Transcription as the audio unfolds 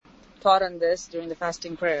taught on this during the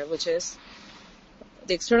fasting prayer, which is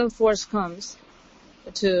the external force comes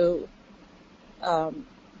to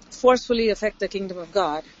forcefully affect the kingdom of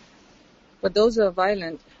God. But those who are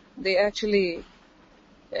violent, they actually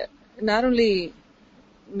not only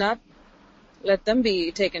not let them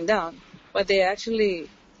be taken down, but they actually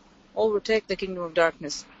overtake the kingdom of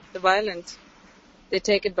darkness. The violent, they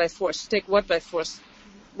take it by force. Take what by force?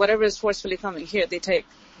 Whatever is forcefully coming here, they take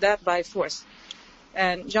that by force.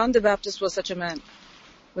 And John the Baptist was such a man.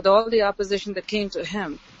 With all the opposition that came to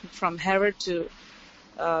him, from Herod to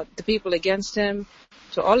the people against him,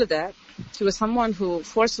 to all of that, he was someone who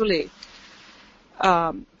forcefully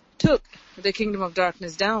took the kingdom of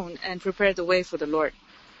darkness down and prepared the way for the Lord.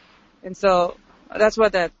 And so that's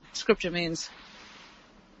what that scripture means.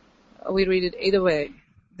 We read it either way.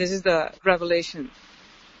 This is the revelation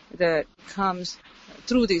that comes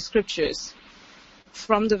through these scriptures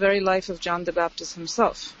from the very life of John the Baptist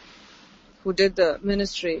himself, who did the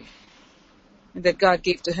ministry that God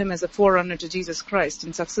gave to him as a forerunner to Jesus Christ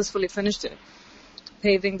and successfully finished it,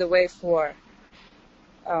 paving the way for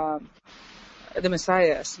the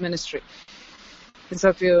Messiah's ministry. And so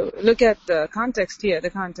if you look at the context here, the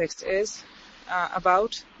context is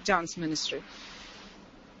about John's ministry.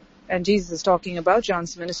 And Jesus is talking about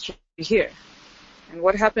John's ministry here. And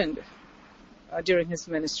what happened during his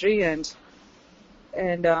ministry and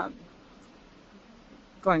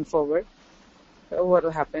going forward, what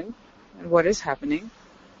will happen and what is happening,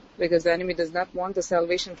 because the enemy does not want the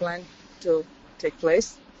salvation plan to take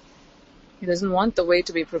place. He doesn't want the way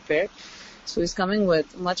to be prepared. So he's coming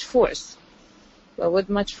with much force. But with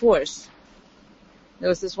much force, there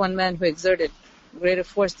was this one man who exerted greater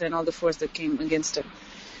force than all the force that came against him,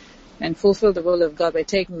 and fulfilled the will of God by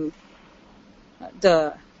taking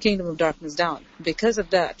the kingdom of darkness down. Because of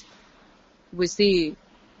that, we see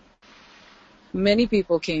many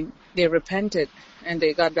people came, they repented, and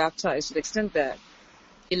they got baptized to the extent that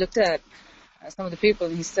he looked at some of the people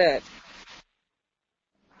and he said,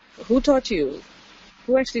 "Who taught you?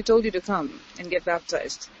 Who actually told you to come and get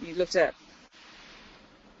baptized?" And he looked at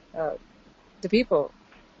the people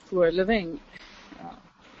who are living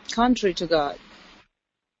contrary to God.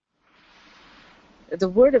 The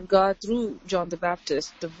word of God through John the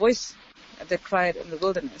Baptist, the voice that cried in the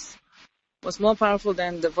wilderness, was more powerful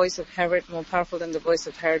than the voice of Herod, more powerful than the voice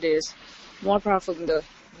of Herodes, more powerful than the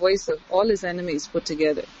voice of all his enemies put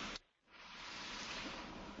together.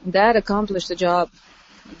 That accomplished the job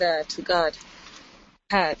that God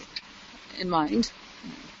had in mind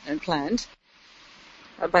and planned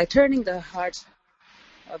by turning the hearts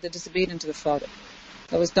of the disobedient to the Father.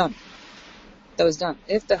 That was done. That was done.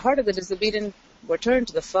 If the heart of the disobedient were turned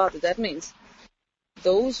to the Father, that means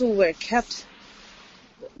those who were kept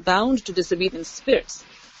bound to disobedient spirits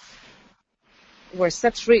were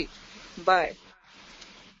set free by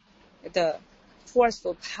the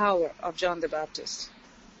forceful power of John the Baptist,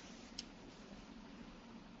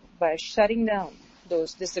 by shutting down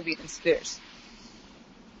those disobedient spirits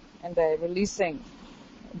and by releasing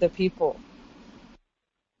the people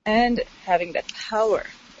and having that power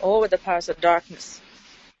over the powers of darkness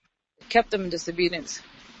that kept them in disobedience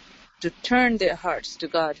to turn their hearts to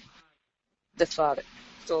God the Father.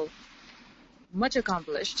 So much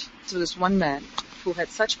accomplished through this one man who had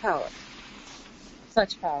such power.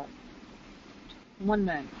 One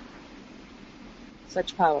man,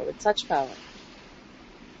 such power, with such power,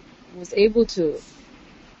 was able to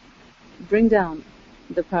bring down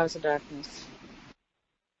the powers of darkness,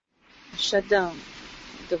 shut down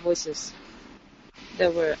the voices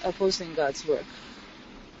that were opposing God's work,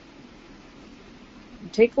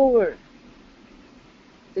 and take over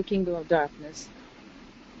the kingdom of darkness,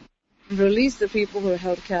 and release the people who are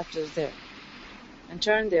held captive there, and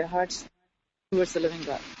turn their hearts towards the living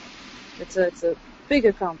God. It's a big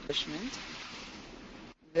accomplishment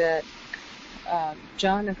that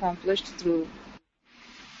John accomplished through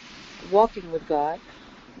walking with God,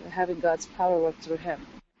 having God's power work through him.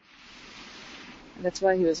 And that's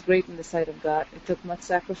why he was great in the sight of God. It took much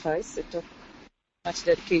sacrifice, it took much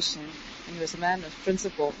dedication, and he was a man of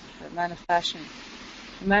principle, a man of passion,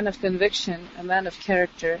 a man of conviction, a man of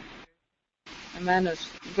character, a man of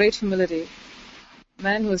great humility, a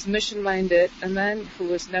man who was mission-minded, a man who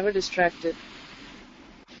was never distracted,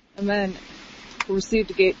 a man who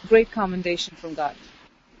received great commendation from God.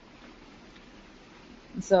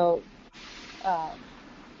 And so, a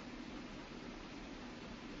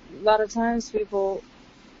lot of times people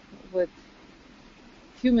with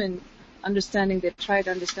human understanding, they try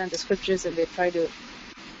to understand the scriptures and they try to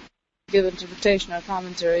give interpretation or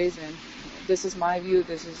commentaries, and this is my view,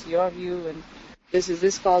 this is your view, and this is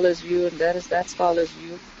this scholar's view, and that is that scholar's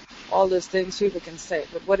view. all those things people can say.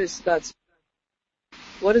 But what is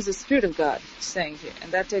the Spirit of God saying here?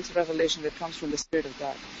 And that takes revelation that comes from the Spirit of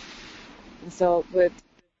God. And so with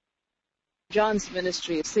John's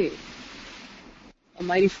ministry, you see, a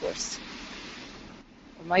mighty force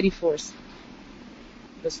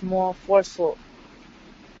was more forceful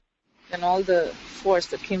than all the force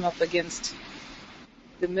that came up against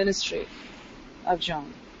the ministry of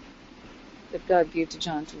John, that God gave to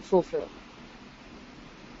John to fulfill.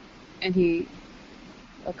 And he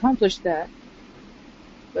accomplished that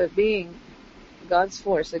by being God's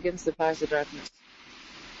force against the powers of darkness.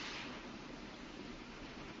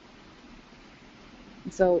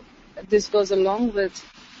 And so this goes along with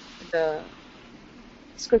the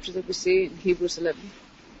scripture that we see in Hebrews 11.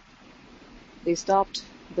 They stopped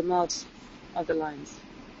the mouths of the lions.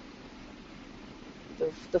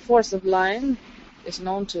 The force of lion is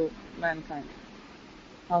known to mankind,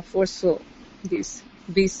 how forceful these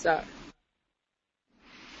beasts are.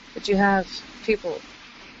 But you have people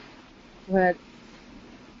who had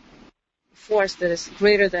force that is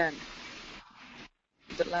greater than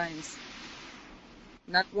the lions.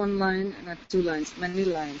 Not one lion, not two lions, many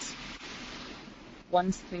lions.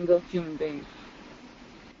 One single human being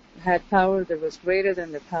had power that was greater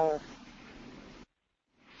than the power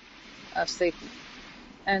of Satan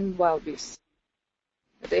and wild beasts.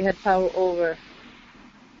 They had power over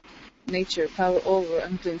nature, power over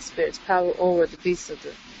unclean spirits, power over the beasts of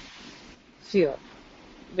the field,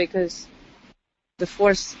 because the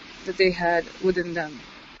force that they had within them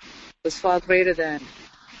was far greater than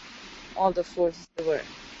all the forces that were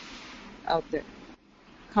out there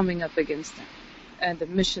coming up against them and the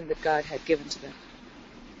mission that God had given to them.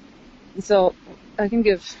 And so I can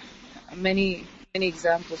give many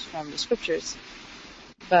examples from the scriptures,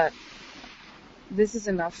 but this is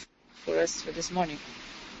enough for us for this morning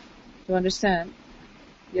to understand,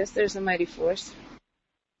 yes, there's a mighty force,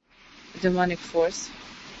 a demonic force,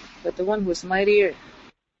 but the one who is mightier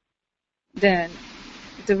than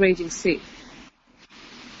the raging sea,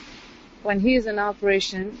 when he is in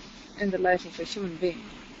operation in the life of a human being,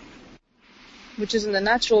 which is in the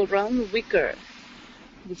natural realm weaker,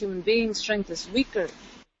 the human being's strength is weaker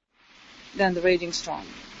than the raging storm.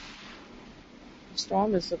 The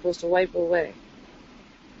storm is supposed to wipe away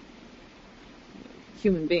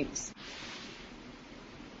human beings.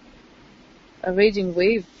 A raging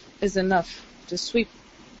wave is enough to sweep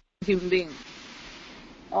a human being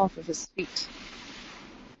off of his feet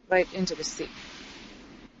right into the sea.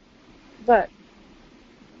 But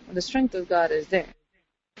when the strength of God is there,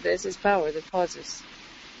 there's His power that causes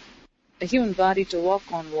a human body to walk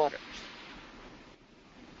on water.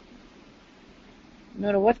 No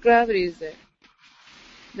matter what gravity is there,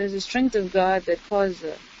 there's the strength of God that causes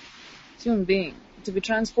a human being to be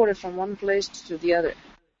transported from one place to the other,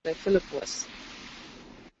 like Philip was.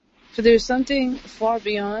 So there's something far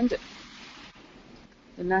beyond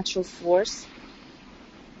the natural force,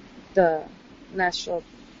 the natural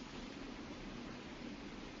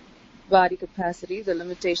body capacity, the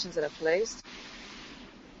limitations that are placed.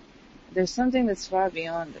 There's something that's far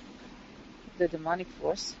beyond the demonic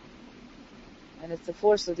force, and it's the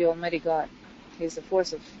force of the Almighty God. He's the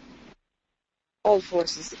force of all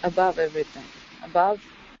forces, above everything, above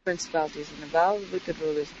principalities and above wicked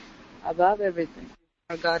rulers, above everything.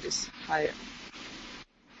 Our God is higher.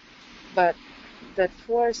 But that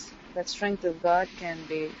force, that strength of God can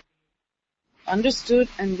be understood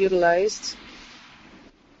and utilized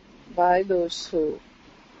by those who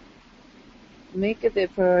make it their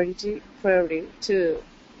priority to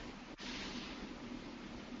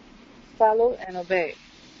follow and obey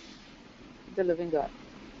the living God.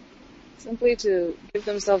 Simply to give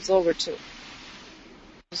themselves over to.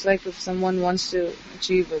 Just like if someone wants to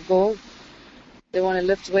achieve a goal, they want to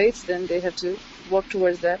lift weights, then they have to work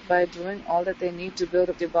towards that by doing all that they need to build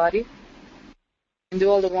up their body and do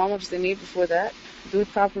all the warm-ups they need before that. Do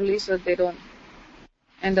it properly so that they don't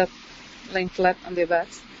end up laying flat on their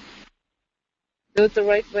backs. Do it the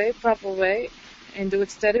right way, proper way, and do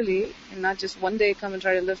it steadily, and not just one day come and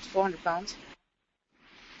try to lift 400 pounds.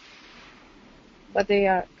 But they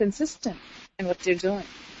are consistent in what they're doing.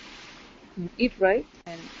 And eat right,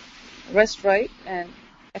 and rest right, and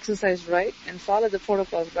exercise right, and follow the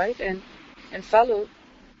protocols right, and follow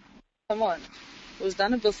someone who's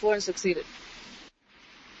done it before and succeeded.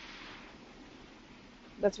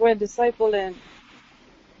 That's where disciple and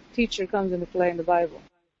teacher comes into play in the Bible.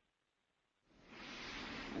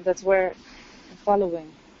 And that's where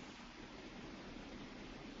following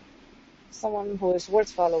someone who is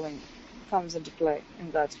worth following comes into play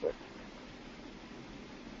in God's Word.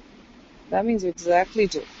 That means you exactly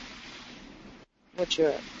do what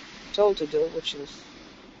you're told to do, which is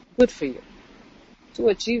good for you, to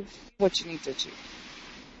achieve what you need to achieve.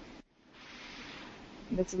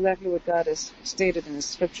 And that's exactly what God has stated in His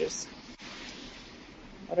scriptures.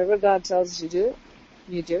 Whatever God tells you to do,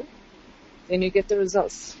 you do, then you get the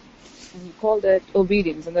results. And you call that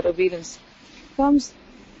obedience, and that obedience comes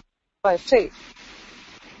by faith.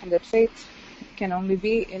 And that faith can only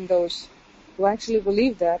be in those who actually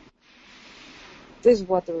believe that this is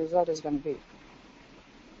what the result is going to be.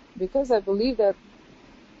 Because I believe that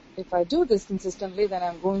if I do this consistently, then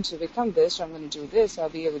I'm going to become this, or I'm going to do this, I'll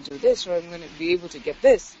be able to do this, or I'm going to be able to get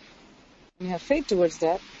this. And you have faith towards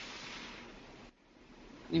that,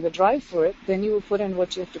 you have a drive for it, then you will put in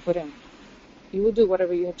what you have to put in. You will do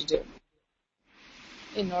whatever you have to do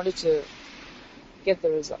in order to get the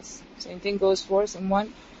results. Same thing goes for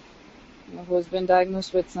someone who has been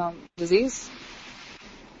diagnosed with some disease,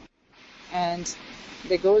 and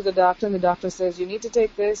they go to the doctor, and the doctor says, you need to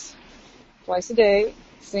take this twice a day,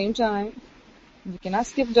 same time. You cannot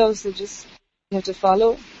skip dosages. You have to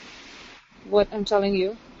follow what I'm telling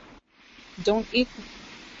you. Don't eat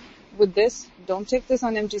with this. Don't take this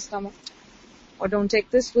on empty stomach. Or don't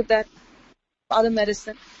take this with that other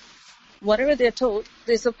medicine. Whatever they're told,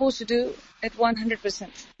 they're supposed to do at 100%.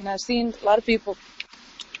 And I've seen a lot of people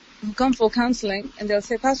who come for counseling, and they'll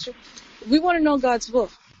say, Pastor, we want to know God's will.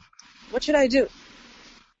 What should I do?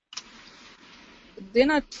 They're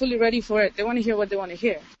not fully ready for it. They want to hear what they want to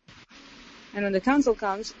hear. And when the counsel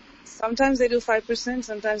comes, sometimes they do 5%,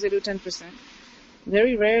 sometimes they do 10%.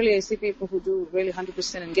 Very rarely I see people who do really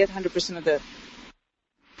 100% and get 100% of the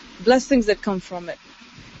blessings that come from it.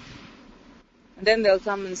 And then they'll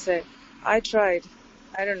come and say, I tried.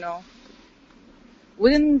 I don't know.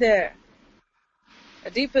 Within their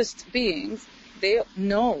deepest beings, they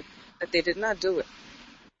know that they did not do it.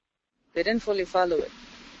 They didn't fully follow it.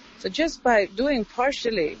 So just by doing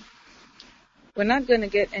partially, we're not going to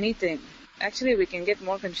get anything. Actually, we can get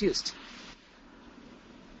more confused.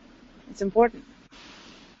 It's important.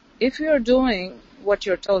 If you're doing what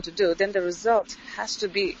you're told to do, then the result has to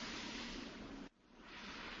be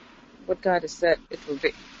what God has said it will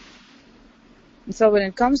be. And so when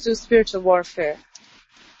it comes to spiritual warfare,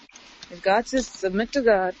 if God says submit to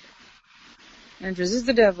God and resist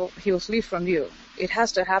the devil, he will flee from you. It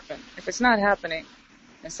has to happen. If it's not happening,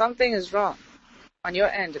 then something is wrong on your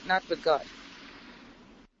end, not with God.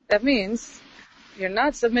 That means you're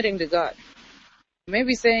not submitting to God. You may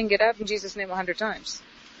be saying, get out in Jesus' name 100 times.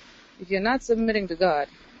 If you're not submitting to God,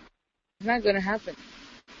 it's not going to happen.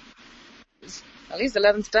 At least the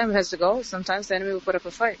 11th time it has to go. Sometimes the enemy will put up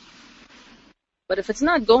a fight. But if it's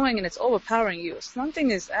not going and it's overpowering you,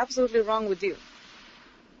 something is absolutely wrong with you.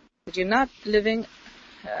 That you're not living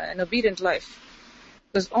an obedient life.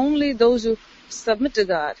 Because only those who submit to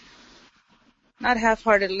God, not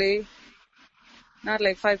half-heartedly, not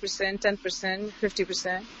like 5%, 10%,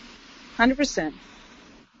 50%, 100%.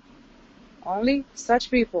 Only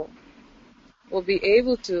such people will be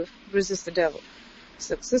able to resist the devil,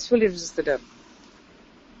 successfully resist the devil.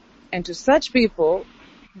 And to such people,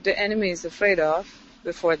 the enemy is afraid of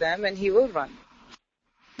before them, and he will run.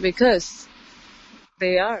 Because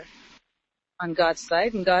they are on God's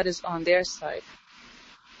side, and God is on their side.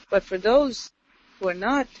 But for those who are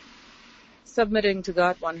not submitting to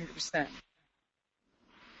God 100%,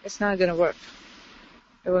 it's not going to work.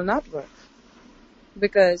 It will not work.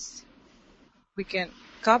 Because we can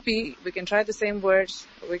try the same words,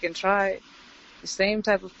 or we can try the same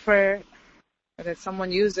type of prayer that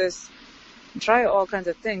someone uses, and try all kinds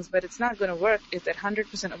of things, but it's not going to work if that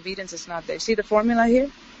 100% obedience is not there. See the formula here?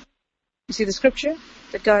 You see the scripture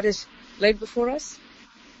that God has laid before us?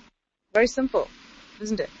 Very simple,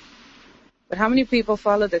 isn't it? But how many people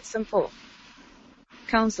follow that simple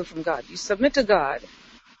counsel from God? You submit to God,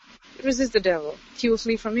 you resist the devil, he will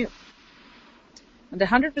flee from you. And the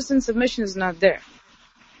 100% submission is not there.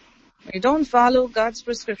 When you don't follow God's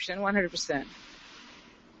prescription 100%,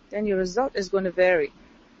 then your result is going to vary.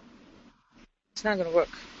 It's not going to work.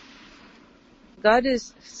 God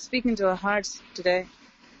is speaking to our hearts today.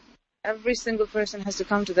 Every single person has to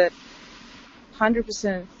come to that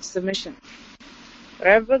 100% submission.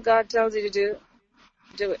 Whatever God tells you to do,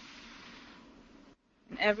 do it.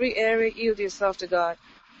 In every area, yield yourself to God.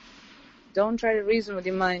 Don't try to reason with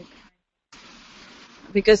your mind,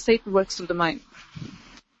 because Satan works through the mind.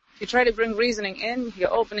 If you try to bring reasoning in,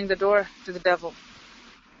 you're opening the door to the devil.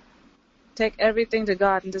 Take everything to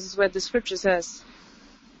God, and this is what the scripture says.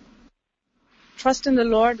 Trust in the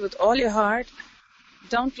Lord with all your heart.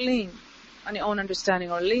 Don't lean on your own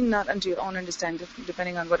understanding, or lean not unto your own understanding,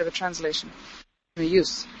 depending on whatever translation you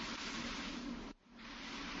use.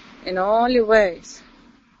 In all your ways,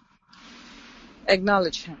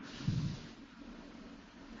 acknowledge Him?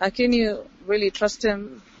 How can you really trust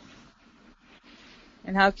Him?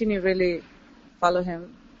 And how can you really follow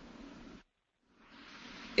Him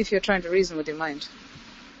if you're trying to reason with your mind?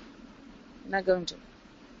 You're not going to.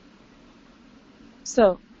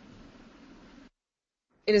 So,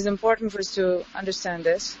 it is important for us to understand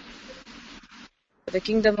this. The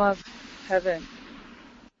kingdom of heaven,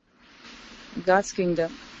 God's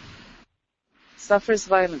kingdom, suffers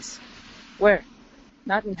violence. Where?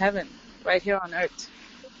 Not in heaven, right here on earth.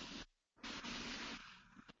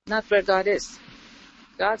 Not where God is.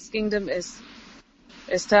 God's kingdom is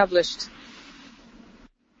established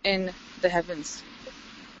in the heavens.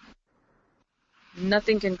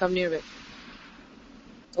 Nothing can come near it.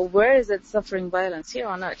 So where is it suffering violence? Here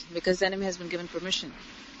on earth, because the enemy has been given permission.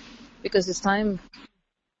 Because the time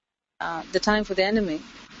for the enemy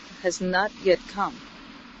has not yet come.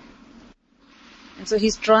 And so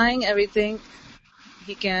he's trying everything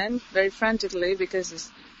he can very frantically because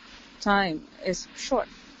his time is short.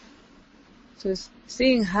 So he's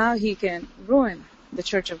seeing how he can ruin the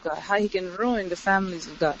church of God, how he can ruin the families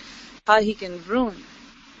of God, how he can ruin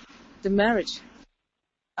the marriage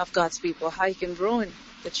of God's people, how he can ruin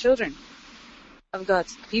the children of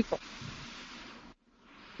God's people.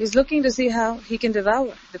 He's looking to see how he can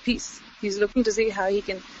devour the peace. He's looking to see how he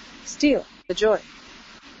can steal the joy.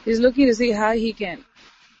 He's looking to see how he can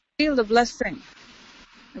steal the blessing.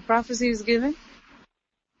 The prophecy is given,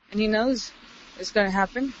 and he knows it's going to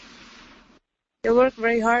happen. He'll work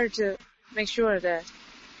very hard to make sure that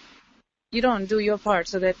you don't do your part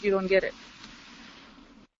so that you don't get it.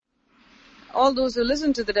 All those who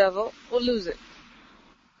listen to the devil will lose it.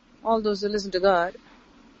 All those who listen to God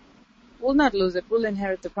will not lose it, will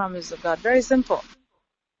inherit the promise of God. Very simple.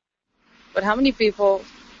 But how many people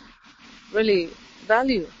really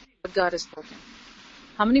value what God has spoken?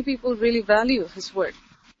 How many people really value His word?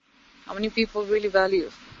 How many people really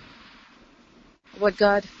value what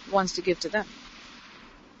God wants to give to them?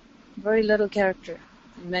 Very little character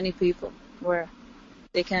in many people, where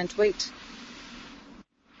they can't wait.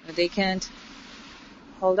 They can't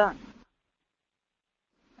hold on.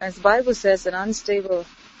 As the Bible says, an unstable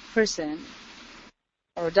person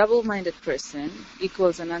or a double-minded person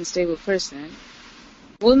equals an unstable person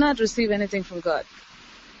will not receive anything from God.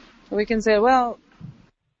 So we can say, well,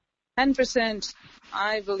 10%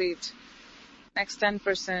 I believed. Next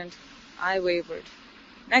 10% I wavered.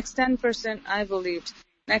 Next 10% I believed.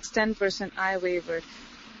 Next 10% I wavered.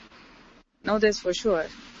 Know this for sure.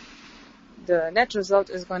 The net result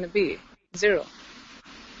is going to be 0.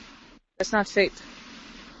 That's not faith.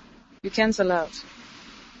 You cancel out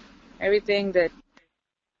everything that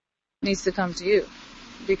needs to come to you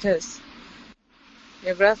because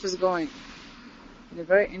your graph is going in a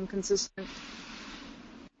very inconsistent,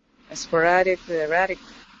 a sporadic, erratic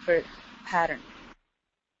pattern.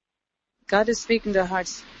 God is speaking to our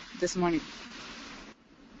hearts this morning.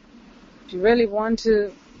 If you really want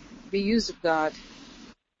to be used of God,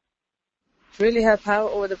 to really have power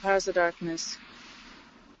over the powers of darkness,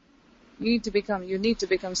 you need to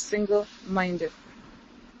become single-minded.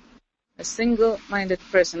 A single-minded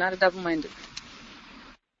person, not a double-minded.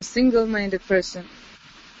 A single-minded person.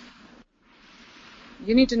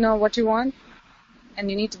 You need to know what you want, and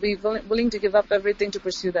you need to be willing to give up everything to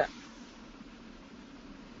pursue that.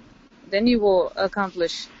 Then you will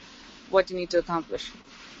accomplish what you need to accomplish.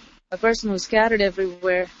 A person who's scattered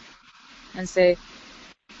everywhere and say,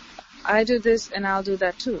 I do this and I'll do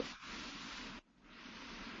that too,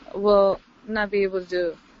 will not be able to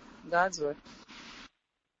do God's work.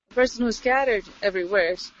 A person who's scattered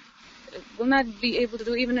everywhere will not be able to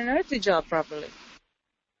do even an earthly job properly.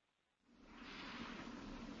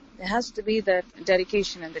 There has to be that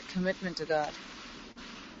dedication and that commitment to God.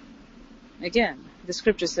 Again, the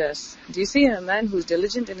scripture says, do you see a man who's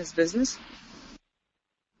diligent in his business?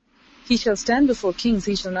 He shall stand before kings,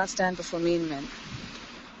 he shall not stand before mean men.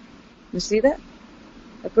 You see that?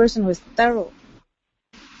 A person who is thorough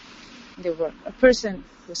in their work. A person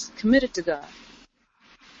who is committed to God.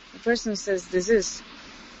 A person who says, this is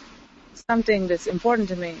something that's important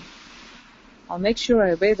to me. I'll make sure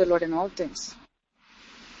I obey the Lord in all things.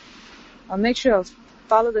 I'll make sure I'll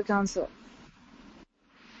follow the counsel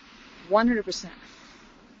 100%.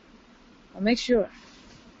 I'll make sure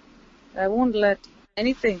that I won't let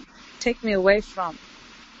anything take me away from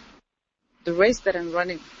the race that I'm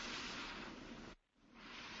running.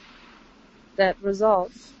 That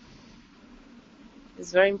resolve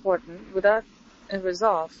is very important. Without a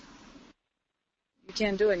resolve, you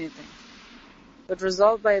can't do anything. But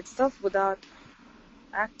resolve by itself without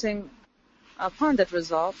acting upon that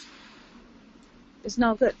resolve is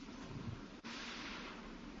no good.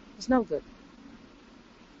 It's no good.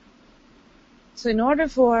 So in order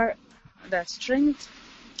for that strength,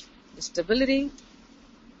 the stability,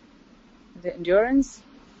 the endurance,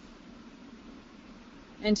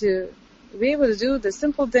 and to be able to do the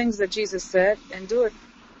simple things that Jesus said and do it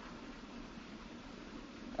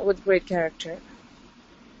with great character,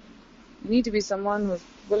 you need to be someone who's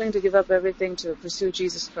willing to give up everything to pursue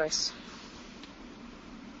Jesus Christ.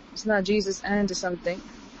 It's not Jesus and something.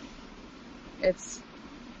 It's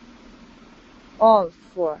all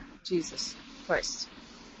for Jesus Christ.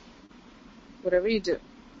 Whatever you do,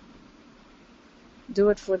 do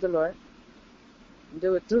it for the Lord,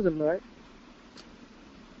 do it through the Lord,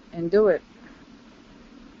 and do it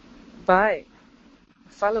by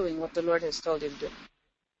following what the Lord has told you to do.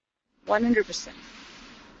 100%.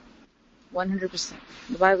 100%.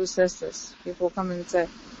 The Bible says this. People come and say,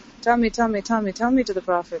 tell me to the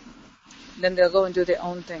prophet. Then they'll go and do their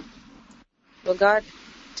own thing. Will God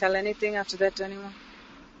tell anything after that to anyone?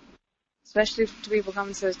 Especially if people come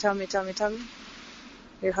and say, tell me.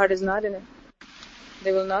 Their heart is not in it.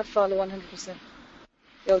 They will not follow 100%.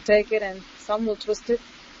 They'll take it and some will twist it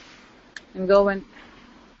and go and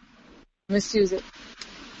misuse it.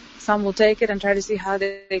 Some will take it and try to see how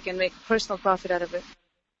they can make personal profit out of it.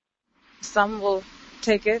 Some will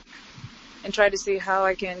take it and try to see how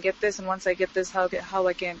I can get this, and once I get this, how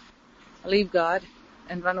I can leave God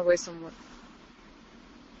and run away somewhere.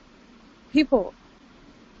 People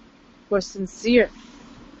who are sincere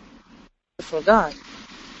for God,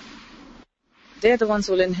 they're the ones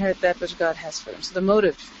who will inherit that which God has for them. So the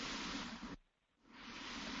motive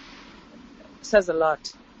says a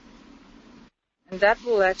lot. And that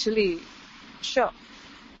will actually show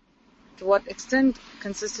to what extent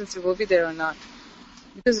consistency will be there or not.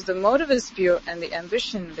 Because if the motive is pure and the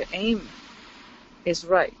ambition, the aim is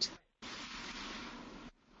right,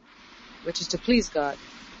 which is to please God,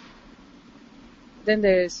 then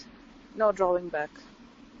there is no drawing back.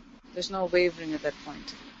 There's no wavering at that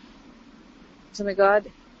point. So may God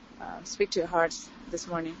speak to your hearts this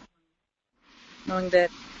morning, knowing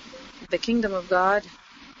that the kingdom of God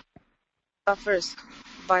suffers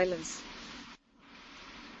violence.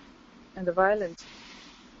 And the violent,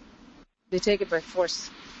 they take it by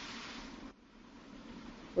force.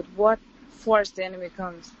 With what force the enemy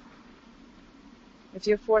comes? If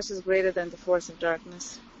your force is greater than the force of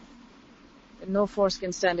darkness, then no force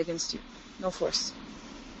can stand against you. No force.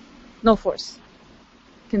 No force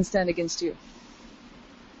can stand against you.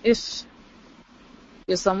 If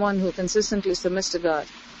you're someone who consistently submits to God,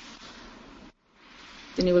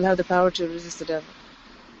 then you will have the power to resist the devil.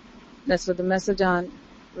 That's what the message on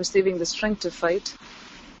receiving the strength to fight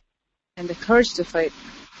and the courage to fight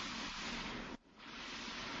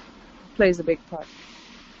plays a big part.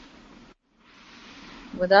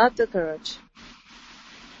 Without the courage,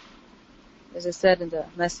 as I said in the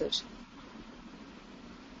message,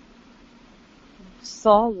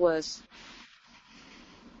 Saul was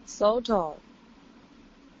so tall,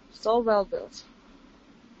 so well built.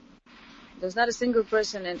 There's not a single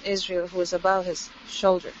person in Israel who was above his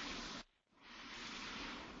shoulder.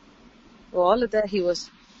 For all of that, he was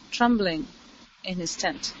trembling in his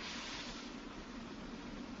tent.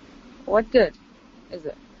 What good is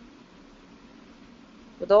it?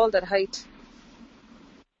 With all that height,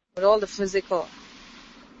 with all the physical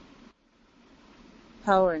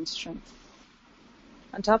power and strength.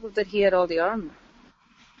 On top of that, he had all the armor.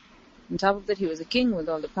 On top of that, he was a king with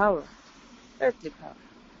all the power, earthly power.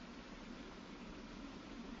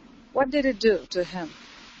 What did it do to him?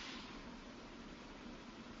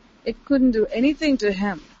 It couldn't do anything to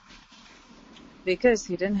him because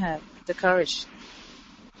he didn't have the courage.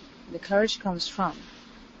 The courage comes from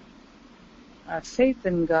our faith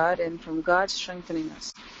in God and from God strengthening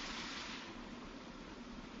us.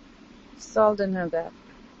 Saul didn't have that.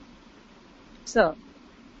 So,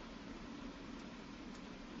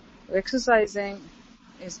 exercising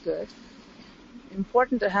is good.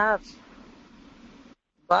 Important to have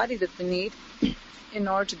body that we need in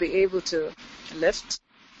order to be able to lift,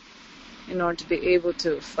 in order to be able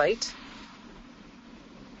to fight.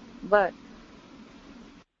 But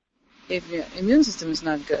if your immune system is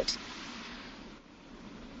not good,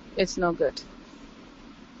 it's no good.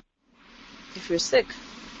 If you're sick,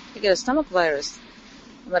 you get a stomach virus,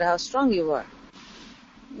 no matter how strong you are,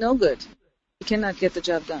 no good. You cannot get the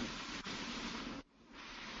job done.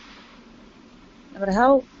 No matter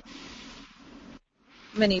how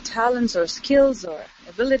many talents or skills or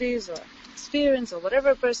abilities or experience or whatever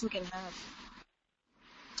a person can have,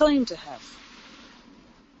 claim to have.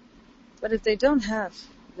 But if they don't have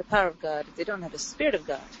the power of God, if they don't have the Spirit of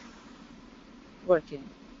God working,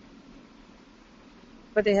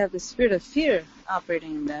 but they have the spirit of fear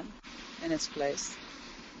operating in them in its place,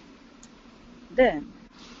 then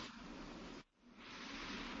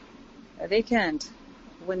they can't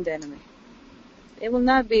win the enemy. They will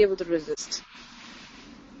not be able to resist.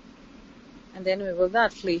 And the enemy will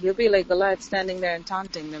not flee. He'll be like Goliath standing there and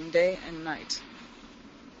taunting them day and night.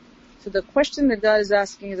 So the question that God is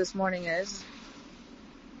asking you this morning is,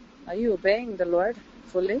 are you obeying the Lord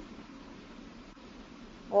fully?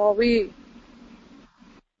 Or are we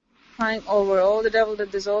crying over, oh, the devil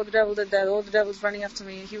did this, oh, the devil did that, oh, the devil's running after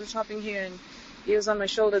me, he was hopping here, and he was on my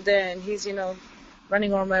shoulder there, and he's,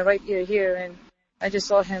 running over my right ear here, and I just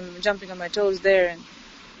saw him jumping on my toes there, and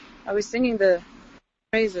are we singing the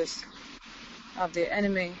praises of the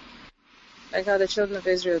enemy like how the children of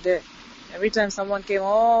Israel did? Every time someone came,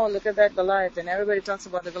 oh, look at that Goliath, and everybody talks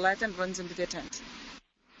about the Goliath and runs into their tent.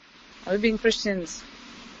 Are we being Christians?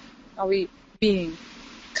 Are we being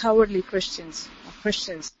cowardly Christians, or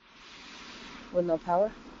Christians with no power?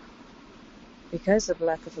 Because of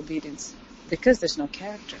lack of obedience. Because there's no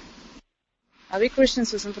character. Are we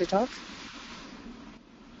Christians who simply talk,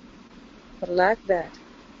 but lack that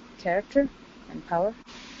character and power?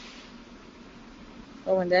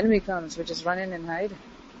 Or when the enemy comes, we just run in and hide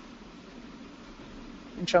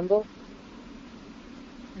and tremble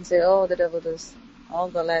and say, oh, the devil this, oh,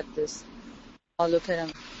 Goliath this, oh, look at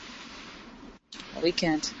him. We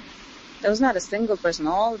can't. There was not a single person.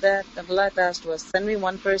 All that the Goliath asked was, send me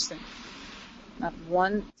one person. Not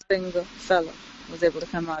one single fellow was able to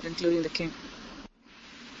come out, including the king.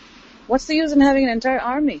 What's the use in having an entire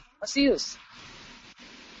army? What's the use?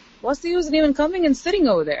 What's the use in even coming and sitting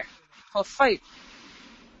over there for a fight?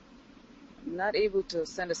 I'm not able to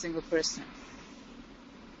send a single person.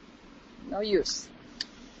 No use.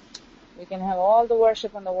 We can have all the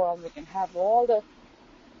worship in the world. We can have all the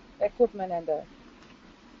equipment and the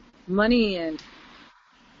money and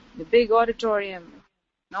the big auditorium.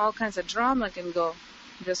 And all kinds of drama can go.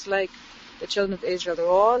 Just like the children of Israel. They're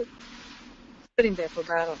all sitting there for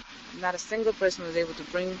battle. Not a single person was able to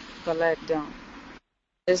bring Goliath down.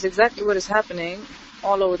 It's exactly what is happening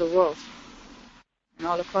all over the world and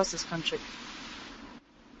all across this country,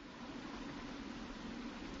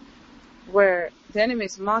 where the enemy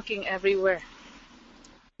is mocking everywhere.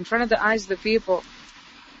 In front of the eyes of the people,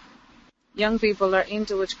 young people are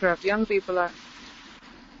into witchcraft, young people are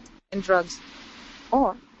in drugs,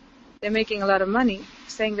 or they're making a lot of money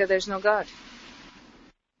saying that there's no God.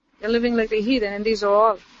 They're living like the heathen, and these are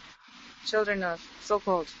all children of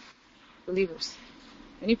so-called believers.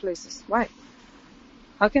 Many places. Why?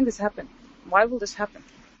 How can this happen? Why will this happen?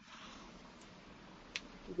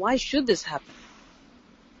 Why should this happen?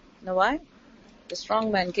 You know why? The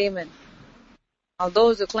strong man came in. All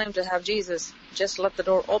those who claim to have Jesus, just let the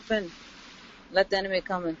door open. Let the enemy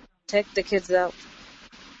come in. Take the kids out.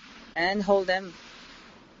 And hold them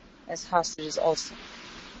as hostages also.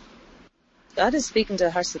 God is speaking to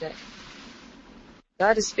our hearts today.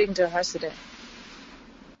 God is speaking to our hearts today.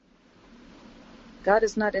 God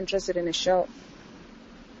is not interested in a show.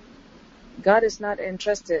 God is not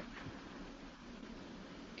interested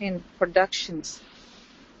in productions.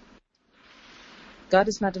 God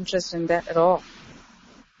is not interested in that at all.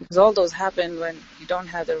 Because all those happen when you don't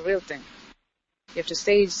have the real thing. You have to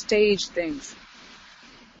stage things.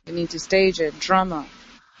 You need to stage a drama.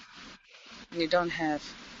 And you don't have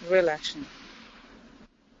real action.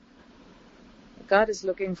 God is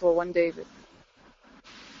looking for one David.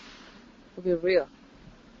 To be real.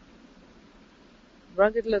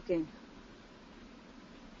 Rugged looking.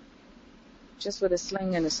 Just with a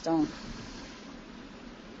sling and a stone.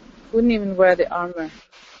 Couldn't even wear the armor.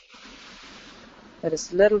 But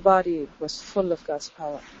his little body was full of God's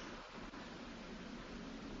power.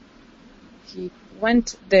 He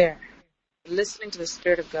went there, listening to the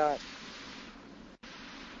Spirit of God.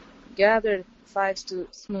 Gathered 5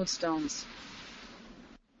 smooth stones.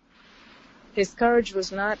 His courage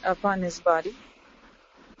was not upon his body,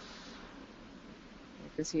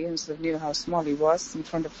 because he himself knew how small he was in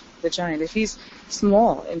front of the giant. If he's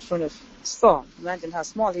small in front of Saul, imagine how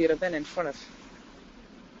small he would have been in front of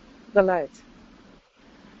Goliath.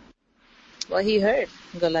 Well, he heard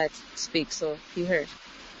Goliath speak, so he heard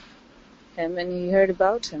him and he heard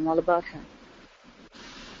about him, all about him.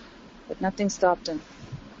 But nothing stopped him.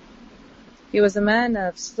 He was a man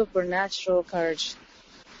of supernatural courage.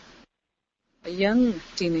 A young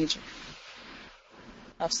teenager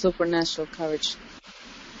of supernatural courage.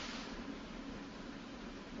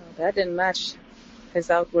 Well, that didn't match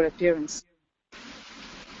his outward appearance.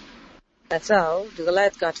 That's how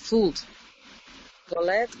Goliath got fooled.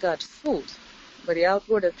 Goliath got fooled by the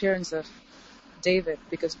outward appearance of David,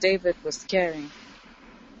 because David was carrying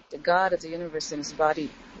the God of the universe in his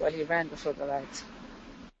body while he ran before Goliath.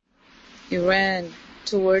 He ran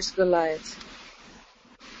towards Goliath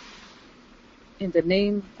in the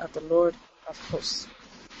name of the Lord of hosts.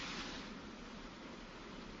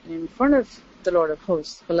 And in front of the Lord of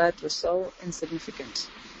hosts, Goliath was so insignificant.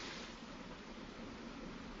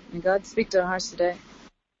 And God speak to our hearts today.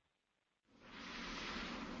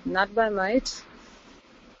 Not by might,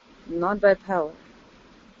 not by power,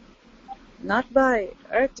 not by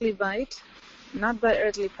earthly might, not by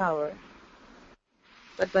earthly power,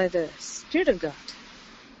 but by the Spirit of God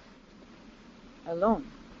alone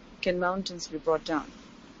can mountains be brought down.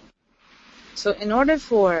 So in order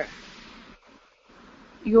for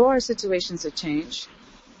your situations to change,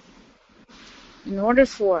 in order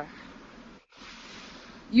for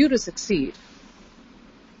you to succeed,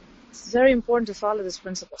 it's very important to follow this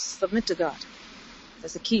principle. Submit to God.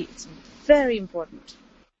 That's the key. It's very important.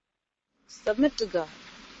 Submit to God.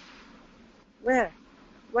 Where?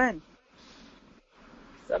 When?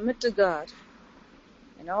 Submit to God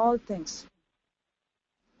in all things.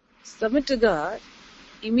 Submit to God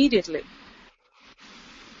immediately.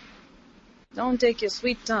 Don't take your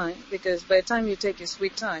sweet time, because by the time you take your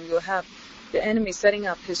sweet time, you'll have the enemy setting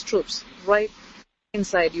up his troops right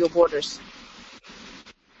inside your borders.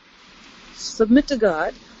 Submit to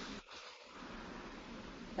God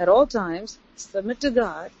at all times. Submit to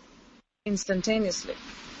God instantaneously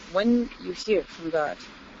when you hear from God.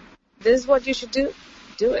 This is what you should do.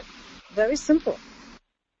 Do it. Very simple.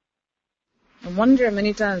 I wonder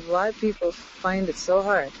many times why people find it so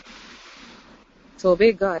hard to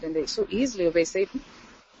obey God and they so easily obey Satan.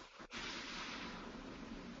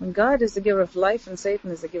 When God is the giver of life and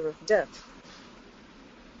Satan is the giver of death,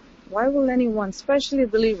 why will anyone, especially a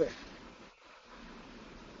believer,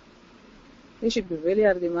 they should be really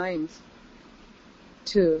out of their minds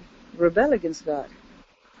to rebel against God,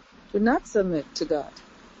 to not submit to God,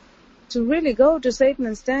 to really go to Satan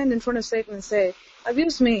and stand in front of Satan and say,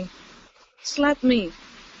 abuse me, slap me,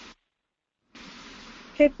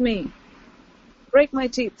 hit me, break my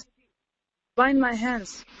teeth, bind my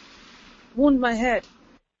hands, wound my head,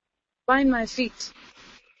 bind my feet.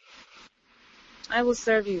 I will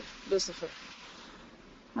serve you, Lucifer.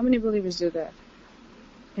 How many believers do that?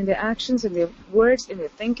 In their actions, in their words, in their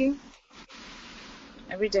thinking,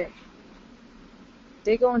 every day.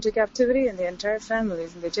 They go into captivity and their entire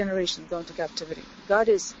families and their generations go into captivity. God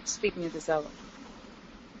is speaking at this hour.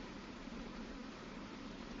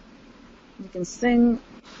 We can sing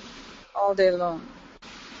all day long.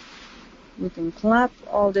 We can clap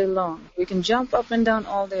all day long. We can jump up and down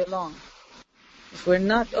all day long. If we're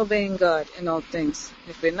not obeying God in all things,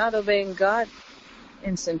 if we're not obeying God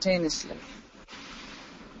instantaneously,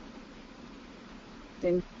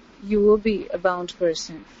 then you will be a bound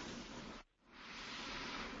person.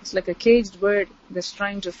 It's like a caged bird that's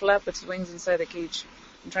trying to flap its wings inside the cage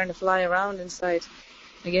and trying to fly around inside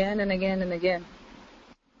again and again and again.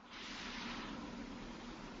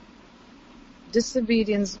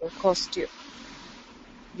 Disobedience will cost you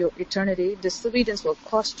your eternity. Disobedience will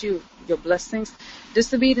cost you your blessings.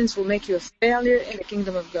 Disobedience will make you a failure in the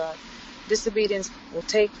kingdom of God. Disobedience will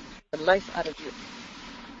take the life out of you.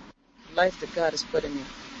 The life that God has put in you.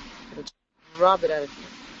 It will rob it out of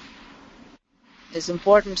you. It's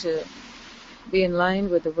important to be in line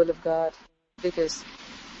with the will of God, because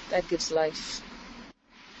that gives life.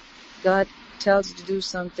 God tells you to do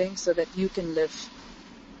something so that you can live.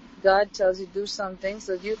 God tells you to do something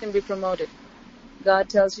so that you can be promoted. God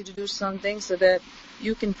tells you to do something so that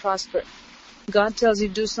you can prosper. God tells you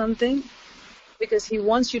to do something because He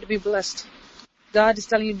wants you to be blessed. God is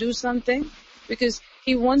telling you to do something because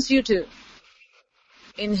He wants you to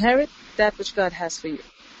inherit that which God has for you.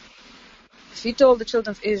 If He told the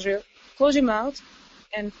children of Israel, close your mouth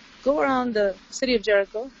and go around the city of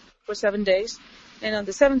Jericho for 7 days, and on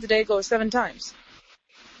the 7th day go 7 times.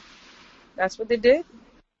 That's what they did,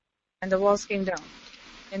 and the walls came down,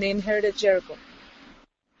 and they inherited Jericho.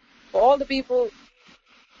 For all the people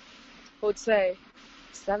who would say,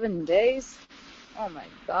 7 days? Oh my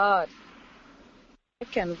God. I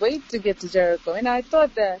can't wait to get to Jericho. And I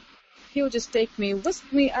thought that He would just take me,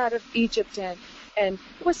 whisk me out of Egypt and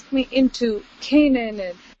whisk me into Canaan.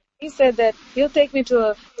 And He said that He'll take me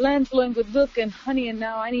to a land flowing with milk and honey. And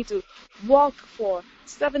now I need to walk for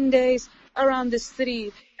 7 days around this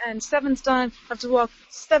city. And 7th time, I have to walk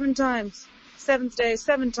 7 times. 7th day,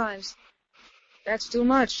 7 times. That's too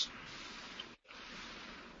much.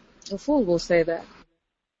 A fool will say that.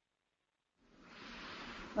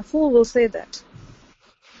 A fool will say that.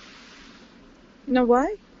 You know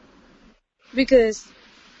why? Because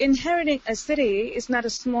inheriting a city is not a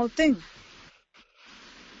small thing.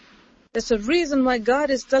 There's a reason why God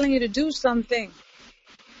is telling you to do something.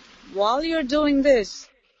 While you're doing this,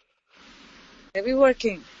 they'll be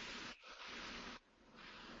working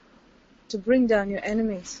to bring down your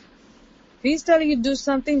enemies. If He's telling you to do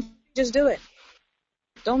something, just do it.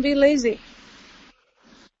 Don't be lazy.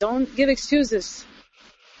 Don't give excuses.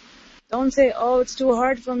 Don't say, oh, it's too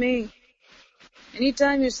hard for me.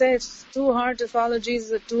 Anytime you say it's too hard to follow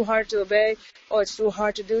Jesus, it's too hard to obey, or it's too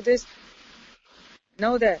hard to do this,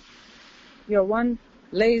 know that you're one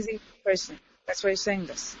lazy person. That's why He's saying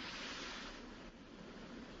this.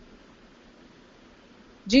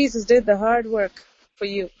 Jesus did the hard work for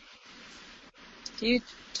you. He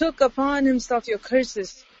took upon Himself your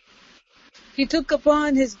curses. He took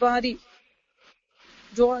upon His body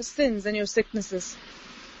your sins and your sicknesses,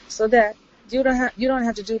 so that you don't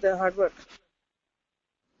have to do the hard work.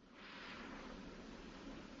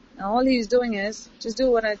 Now all He's doing is, just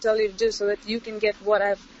do what I tell you to do so that you can get what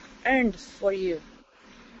I've earned for you.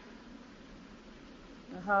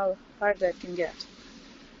 Now how hard that can get.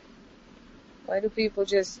 Why do people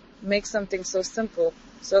just make something so simple,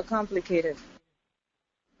 so complicated?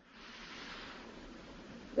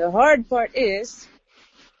 The hard part is,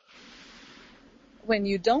 when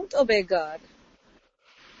you don't obey God,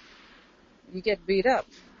 you get beat up.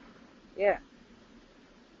 Yeah.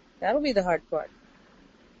 That'll be the hard part.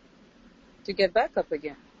 To get back up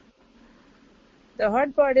again. The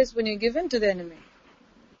hard part is when you give in to the enemy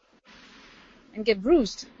and get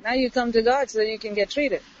bruised. Now you come to God so that you can get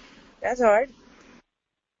treated. That's hard.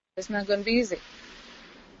 It's not going to be easy.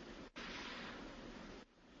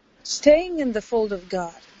 Staying in the fold of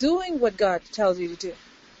God, doing what God tells you to do,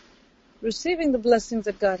 receiving the blessings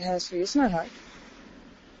that God has for you, it's not hard.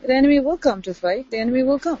 The enemy will come to fight. The enemy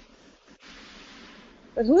will come.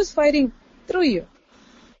 But who is fighting through you?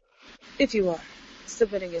 If you are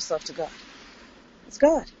submitting yourself to God. It's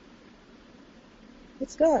God.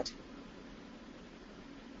 It's God.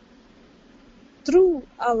 Through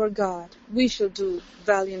our God, we shall do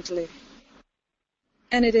valiantly.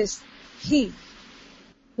 And it is He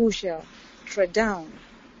who shall tread down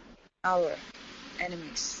our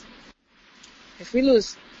enemies. If we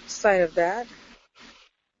lose sight of that,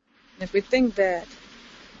 if we think that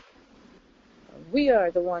we are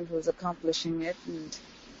the one who is accomplishing it and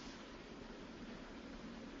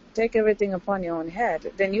take everything upon your own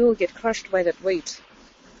head, then you will get crushed by that weight.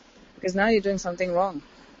 Because now you're doing something wrong.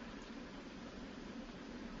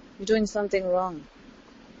 You're doing something wrong.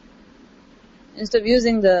 Instead of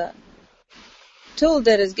using the tool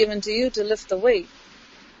that is given to you to lift the weight,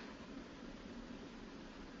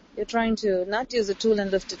 you're trying to not use the tool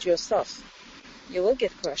and lift it yourself. You will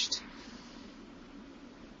get crushed.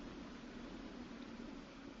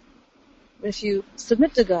 But if you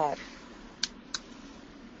submit to God,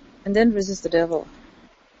 and then resist the devil,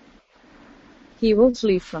 he will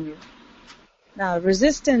flee from you. Now,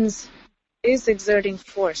 resistance is exerting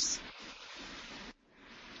force.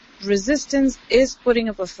 Resistance is putting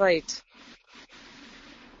up a fight.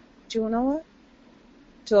 Do you know what?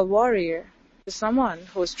 To a warrior, to someone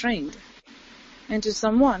who is trained, and to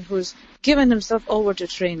someone who's given himself over to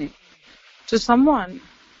training, to someone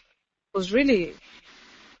who's really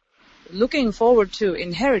looking forward to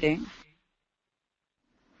inheriting,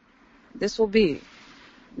 this will be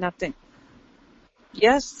nothing.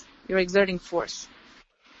 Yes, you're exerting force.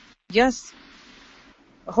 Yes,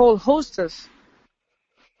 a whole host of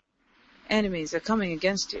enemies are coming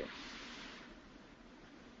against you.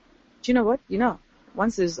 Do you know what?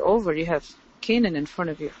 Once it's over, you have Canaan in front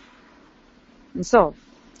of you. And so,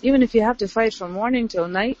 even if you have to fight from morning till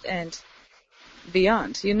night and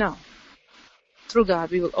beyond, through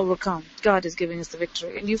God we will overcome. God is giving us the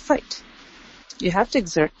victory. And you fight. You have to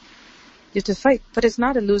exert. You have to fight. But it's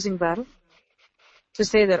not a losing battle. To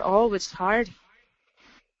say that, it's hard.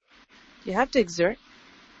 You have to exert.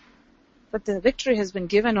 But the victory has been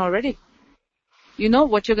given already. You know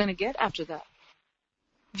what you're going to get after that.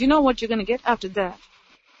 If you know what you're going to get after that,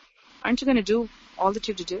 aren't you going to do all that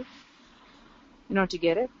you have to do in order to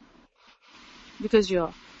get it? Because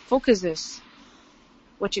your focus is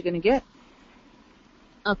what you're going to get.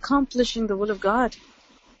 Accomplishing the will of God.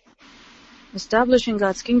 Establishing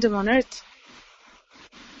God's kingdom on earth.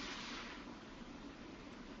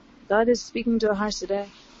 God is speaking to our hearts today.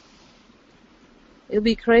 It'll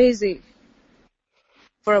be crazy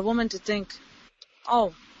for a woman to think,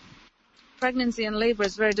 pregnancy and labor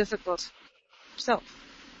is very difficult. So,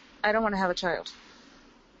 I don't want to have a child.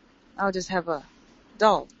 I'll just have a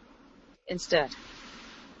doll instead.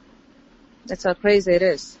 That's how crazy it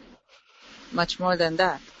is. Much more than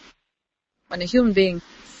that. When a human being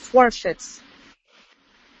forfeits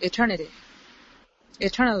eternity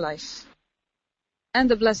eternal life and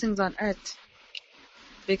the blessings on earth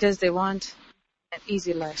because they want an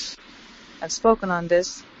easy life. I've spoken on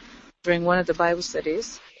this during one of the Bible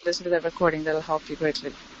studies. Listen to that recording. That'll help you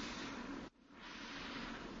greatly.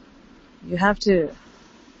 You have to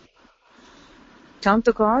count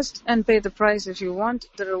the cost and pay the price if you want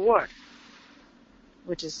the reward,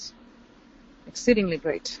 which is exceedingly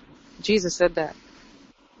great. Jesus said that.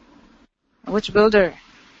 Which builder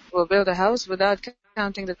will build a house without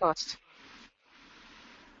counting the cost?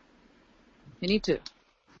 You need to.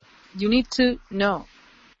 You need to know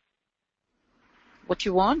what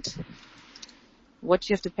you want, what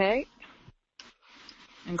you have to pay,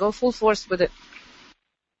 and go full force with it.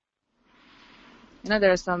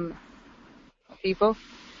 There are some people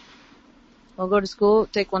who'll go to school,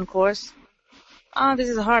 take one course. This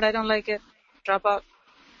is hard, I don't like it. Drop out.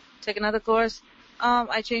 Take another course.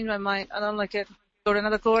 I changed my mind, I don't like it. Go to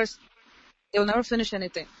another course. They'll never finish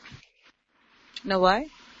anything. You know why?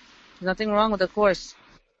 There's nothing wrong with the course.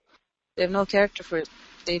 They have no character for it.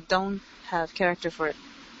 They don't have character for it.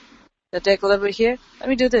 They take a little bit here. Let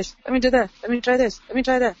me do this. Let me do that. Let me try this. Let me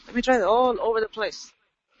try that. Let me try that. All over the place.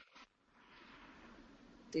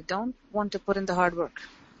 They don't want to put in the hard work.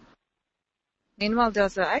 Meanwhile, they'll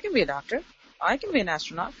say, I can be a doctor. I can be an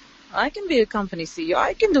astronaut. I can be a company CEO.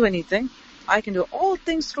 I can do anything. I can do all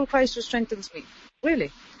things through Christ who strengthens me.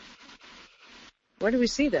 Really? Where do we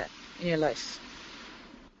see that in your life?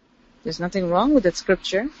 There's nothing wrong with that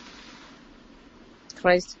scripture.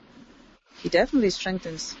 Christ, He definitely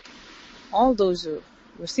strengthens all those who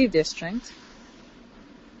receive their strength.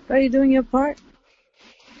 Are you doing your part?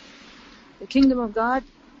 The kingdom of God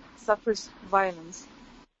suffers violence.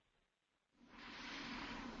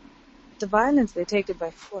 The violence, they take it by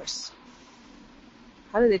force.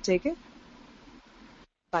 How do they take it?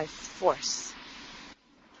 By force.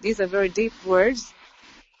 These are very deep words,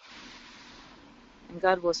 and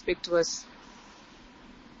God will speak to us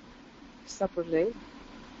separately.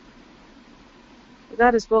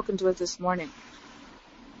 God has spoken to us this morning.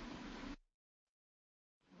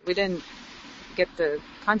 We didn't get the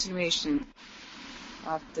continuation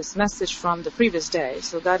of this message from the previous day,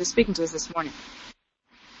 so God is speaking to us this morning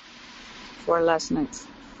for last night.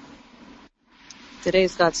 Today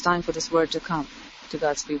is God's time for this word to come to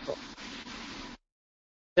God's people.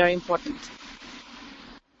 Very important.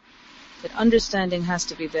 That understanding has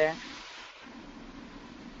to be there.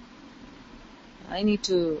 I need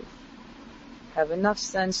to have enough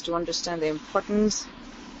sense to understand the importance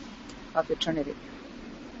of eternity.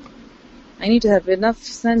 I need to have enough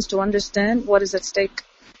sense to understand what is at stake.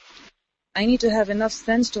 I need to have enough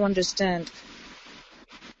sense to understand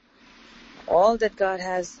all that God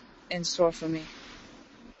has in store for me.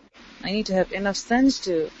 I need to have enough sense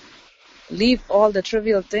to leave all the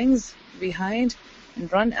trivial things behind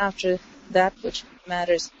and run after that which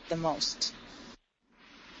matters the most.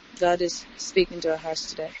 God is speaking to our hearts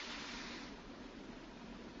today.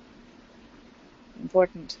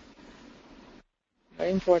 Important.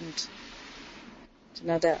 Very important to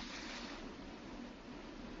know that.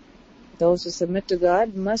 Those who submit to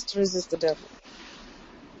God must resist the devil.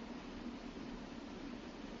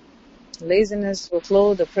 Laziness will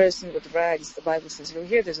clothe a person with rags, the Bible says. You'll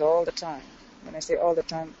hear this all the time. When I say all the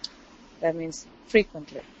time, that means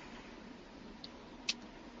frequently.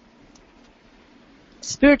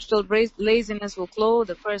 Spiritual laziness will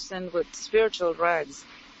clothe a person with spiritual rags.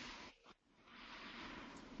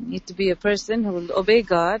 You need to be a person who will obey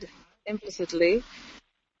God implicitly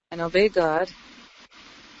and obey God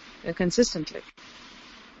consistently.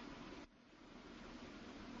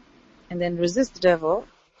 And then resist the devil.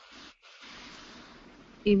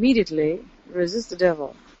 Immediately resist the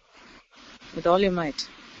devil with all your might.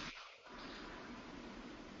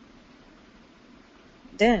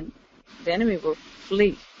 Then the enemy will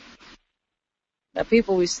flee. The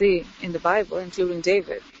people we see in the Bible, including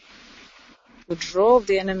David, who drove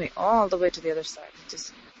the enemy all the way to the other side.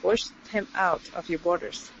 Just pushed him out of your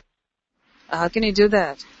borders. How can you do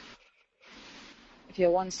that? If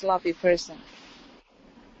you're one sloppy person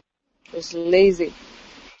who's lazy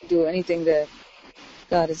to do anything that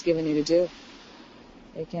God has given you to do.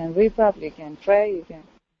 You can read properly, you can pray, you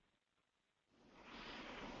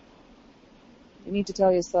need to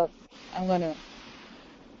tell yourself, I'm going to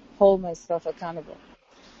hold myself accountable.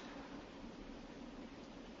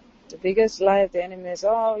 The biggest lie of the enemy is,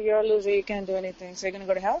 oh, you're a loser, you can't do anything, so you're going to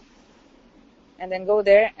go to hell? And then go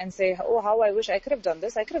there and say, oh, how I wish I could have done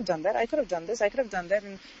this, I could have done that, I could have done this, I could have done that,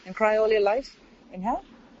 and cry all your life in hell?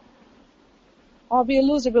 Or be a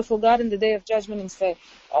loser before God in the day of judgment and say,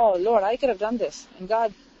 oh, Lord, I could have done this. And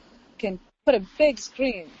God can put a big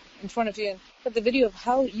screen in front of you and put the video of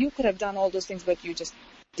how you could have done all those things, but you just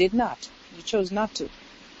did not. You chose not to.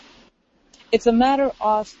 It's a matter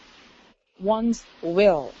of one's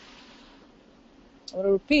will. I want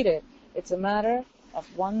to repeat it. It's a matter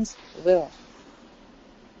of one's will.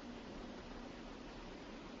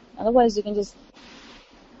 Otherwise, you can just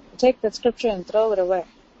take that scripture and throw it away.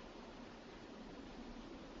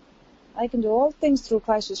 I can do all things through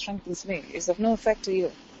Christ who strengthens me. It's of no effect to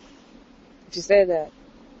you. If you say that,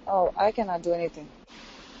 oh, I cannot do anything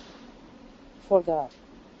for God.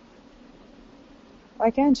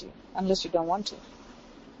 Why can't you? Unless you don't want to.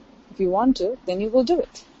 If you want to, then you will do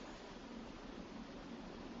it.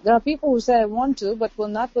 There are people who say, I want to, but will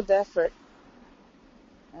not put the effort.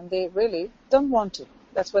 And they really don't want to.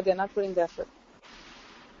 That's why they're not putting the effort.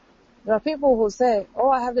 There are people who say, oh,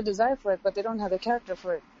 I have the desire for it, but they don't have the character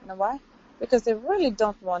for it. You know why? Because they really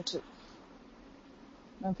don't want to.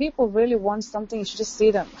 When people really want something, you should just see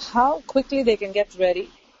them. How quickly they can get ready.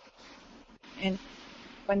 And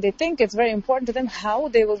when they think it's very important to them, how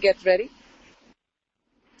they will get ready.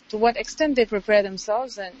 To what extent they prepare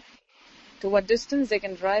themselves and to what distance they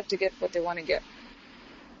can drive to get what they want to get.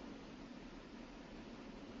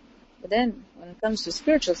 But then, when it comes to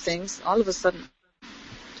spiritual things, all of a sudden,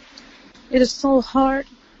 it is so hard.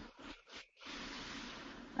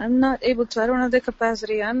 I'm not able to, I don't have the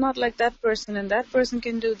capacity, I'm not like that person, and that person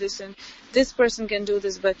can do this, and this person can do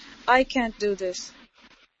this, but I can't do this.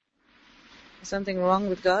 Is something wrong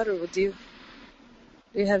with God or with you?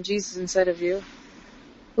 Do you have Jesus inside of you?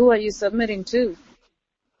 Who are you submitting to?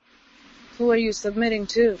 Who are you submitting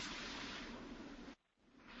to?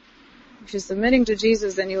 If you're submitting to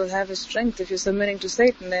Jesus, then you will have His strength. If you're submitting to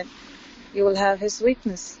Satan, then you will have his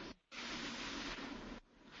weakness.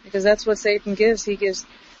 Because that's what Satan gives. He gives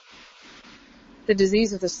the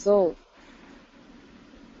disease of the soul.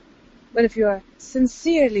 But if you are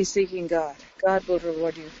sincerely seeking God, God will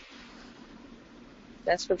reward you.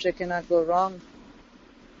 That scripture cannot go wrong.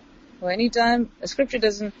 Or anytime a scripture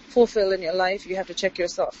doesn't fulfill in your life, you have to check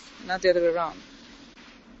yourself, not the other way around.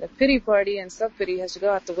 The pity party and self-pity has to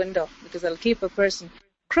go out the window because it'll keep a person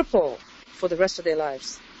crippled for the rest of their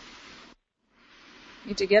lives. You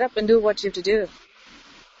need to get up and do what you have to do.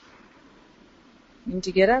 You need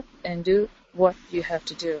to get up and do what you have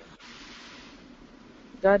to do.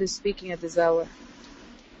 God is speaking at this hour.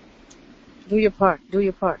 Do your part, do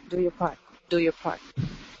your part, do your part, do your part.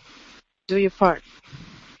 Do your part.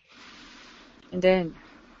 And then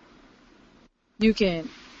you can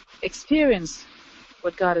experience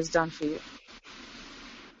what God has done for you.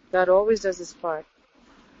 God always does His part.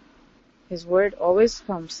 His word always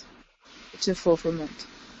comes to fulfillment.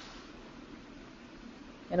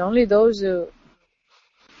 And only those who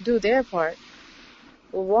do their part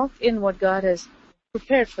will walk in what God has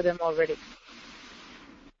prepared for them already.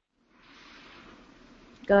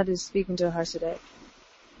 God is speaking to our hearts today.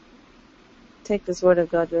 Take this word of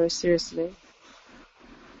God very seriously.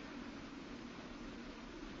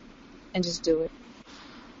 And just do it.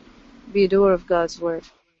 Be a doer of God's word.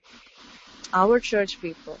 Our church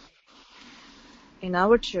people, in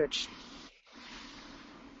our church,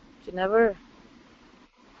 should never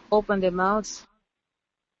open their mouths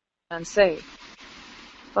and say,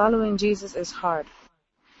 following Jesus is hard.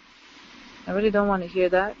 I really don't want to hear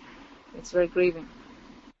that. It's very grieving.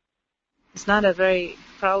 It's not a very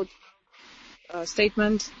proud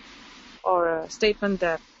statement or a statement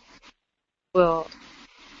that will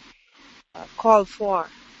call for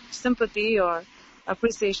sympathy or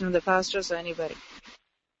appreciation of the pastors or anybody.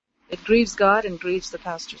 It grieves God and grieves the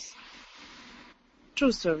pastors.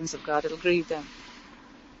 True servants of God, it'll grieve them.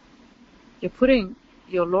 You're putting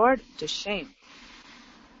your Lord to shame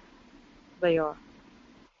by your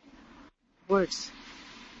words,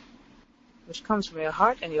 which comes from your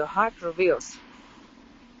heart, and your heart reveals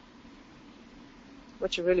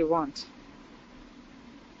what you really want.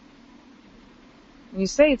 When you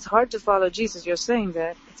say it's hard to follow Jesus, you're saying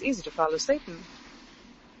that it's easy to follow Satan.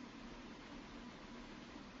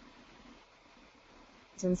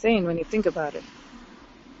 It's insane when you think about it.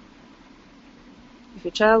 If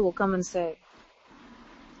your child will come and say,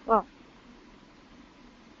 well,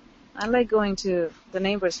 I like going to the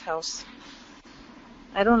neighbor's house.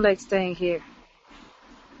 I don't like staying here.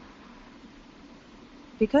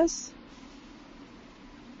 Because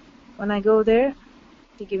when I go there,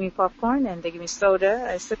 they give me popcorn and they give me soda.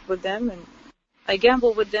 I sit with them and I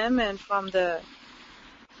gamble with them, and from the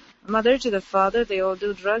mother to the father, they all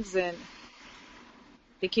do drugs and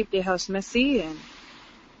they keep their house messy, and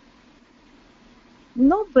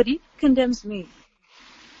nobody condemns me.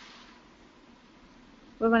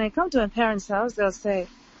 But when I come to a parent's house, they'll say,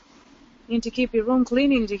 You need to keep your room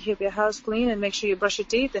clean. You need to keep your house clean and make sure you brush your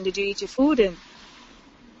teeth. And did you eat your food? And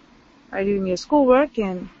are you doing your schoolwork?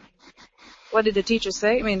 And what did the teacher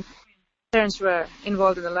say? I mean, parents were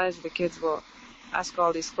involved in the lives of the kids will ask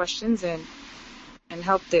all these questions and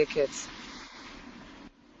help their kids.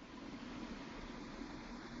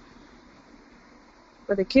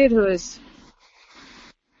 But the kid who is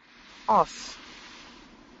off,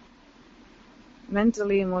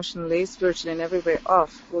 mentally, emotionally, spiritually, and everywhere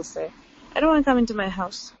off, will say, I don't want to come into my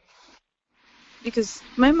house because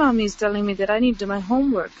my mommy is telling me that I need to do my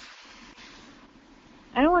homework.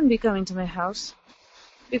 I don't want to be coming to my house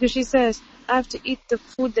because she says I have to eat the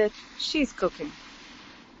food that she's cooking.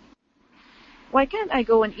 Why can't I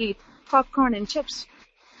go and eat popcorn and chips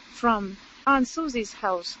from Aunt Susie's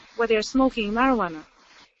house where they're smoking marijuana?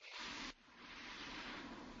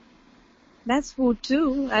 That's food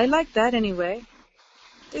too. I like that anyway.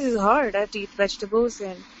 This is hard. I have to eat vegetables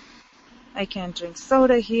and I can't drink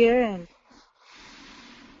soda here, and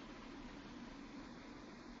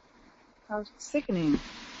how sickening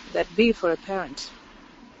that be for a parent.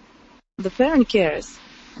 The parent cares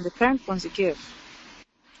and the parent wants to give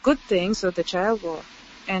good things so the child will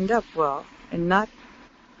end up well and not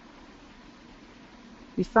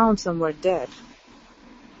be found somewhere dead.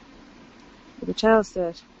 But the child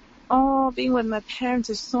says, oh, being with my parents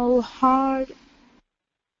is so hard.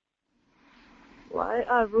 Why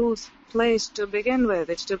are rules placed to begin with?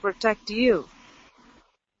 It's to protect you,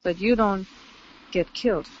 so that you don't get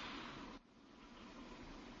killed.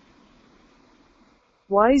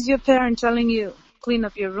 Why is your parent telling you, clean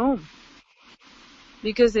up your room?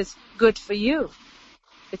 Because it's good for you.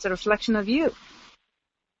 It's a reflection of you.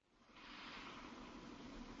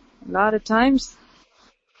 A lot of times,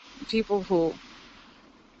 people who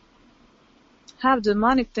have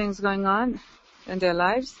demonic things going on in their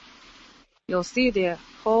lives, you'll see their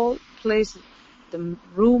whole place, the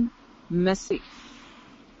room, messy.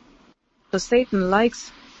 So Satan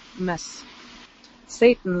likes mess.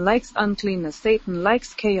 Satan likes uncleanness. Satan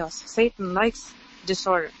likes chaos. Satan likes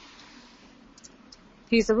disorder.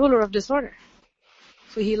 He's the ruler of disorder.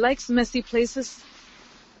 So he likes messy places.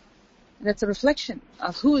 And that's a reflection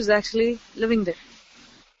of who is actually living there.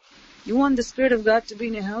 You want the Spirit of God to be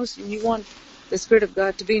in your house, and you want the Spirit of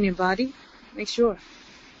God to be in your body, make sure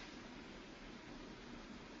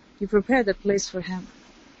you prepare that place for Him.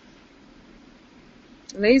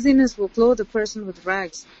 Laziness will clothe a person with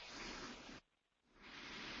rags,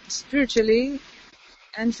 spiritually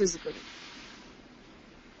and physically.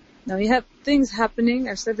 Now you have things happening,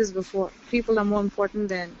 I've said this before, people are more important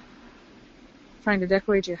than trying to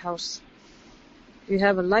decorate your house. You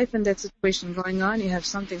have a life and death situation going on, you have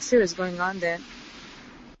something serious going on, then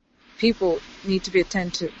people need to be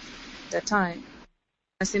attended to. That time,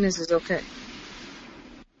 messiness is okay.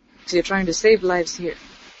 So you're trying to save lives here.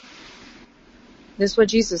 This is what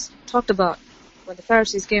Jesus talked about when the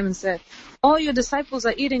Pharisees came and said, all your disciples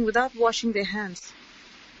are eating without washing their hands.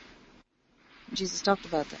 Jesus talked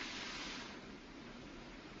about that.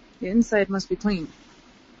 Your inside must be clean.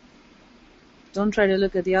 Don't try to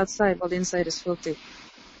look at the outside while the inside is filthy.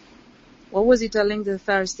 What was he telling the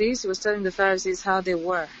Pharisees? He was telling the Pharisees how they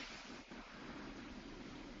were.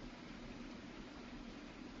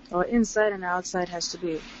 Our inside and our outside has to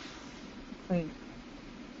be clean.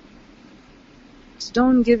 So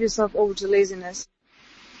don't give yourself over to laziness.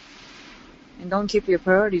 And don't keep your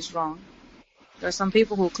priorities wrong. There are some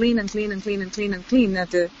people who clean and clean and clean and clean and clean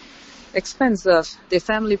at the expense of their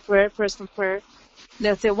family prayer, personal prayer.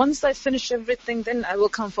 They'll say, once I finish everything, then I will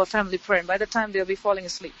come for family prayer. And by the time they'll be falling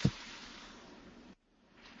asleep.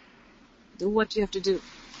 Do what you have to do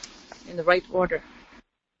in the right order.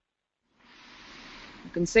 You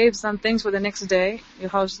can save some things for the next day. Your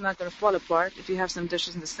house is not going to fall apart if you have some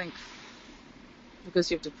dishes in the sink. Because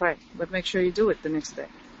you have to pray. But make sure you do it the next day.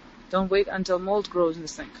 Don't wait until mold grows in the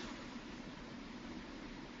sink.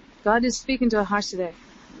 God is speaking to our hearts today.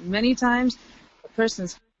 Many times, a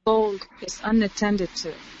person's soul is unattended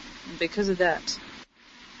to. And because of that,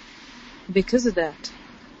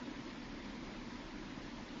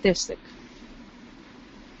 they're sick.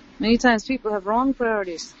 Many times people have wrong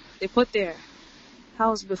priorities. They put their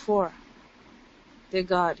house before their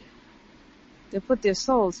God. They put their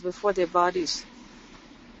souls before their bodies.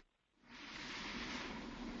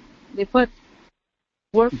 They put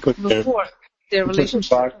work before their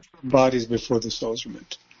relationship. Bodies before the souls are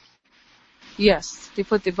meant. Yes, they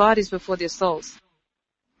put their bodies before their souls.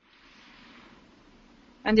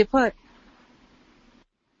 And they put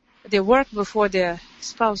their work before their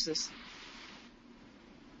spouses.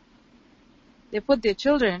 They put their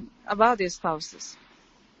children above their spouses.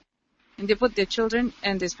 And they put their children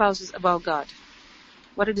and their spouses above God.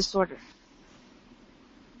 What a disorder.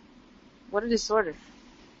 What a disorder.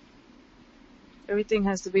 Everything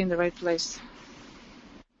has to be in the right place.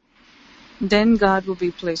 Then God will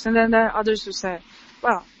be pleased. And then there are others who say,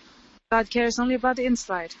 well, God cares only about the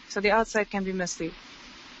inside, so the outside can be messy.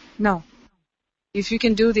 No. If you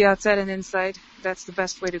can do the outside and inside, that's the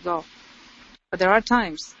best way to go. But there are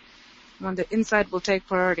times when the inside will take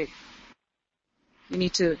priority. You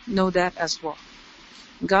need to know that as well.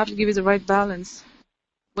 God will give you the right balance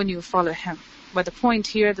when you follow Him. But the point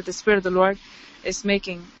here that the Spirit of the Lord is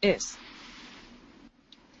making is,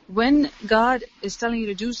 when God is telling you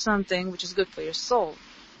to do something which is good for your soul,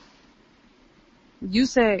 you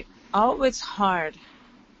say, oh, it's hard.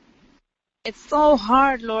 It's so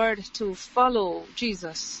hard, Lord, to follow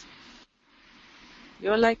Jesus.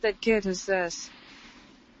 You're like that kid who says,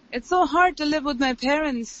 it's so hard to live with my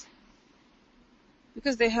parents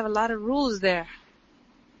because they have a lot of rules there.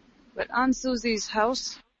 But Aunt Susie's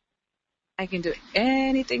house, I can do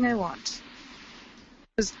anything I want.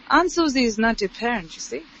 Because Aunt Susie is not your parent, you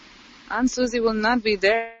see. Aunt Susie will not be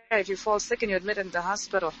there if you fall sick and you're admitted in the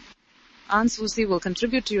hospital. Aunt Susie will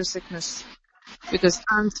contribute to your sickness because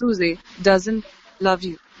Aunt Susie doesn't love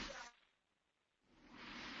you.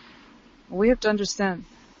 We have to understand,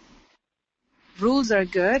 rules are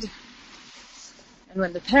good. And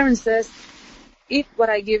when the parent says, eat what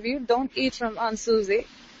I give you, don't eat from Aunt Susie,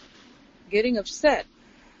 getting upset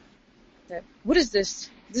that, what is this?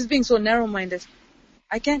 This is being so narrow-minded.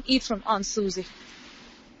 I can't eat from Aunt Susie.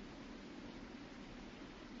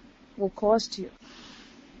 Will cost you.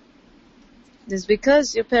 It's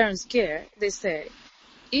because your parents care. They say,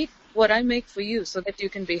 eat what I make for you so that you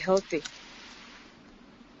can be healthy.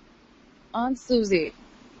 Aunt Susie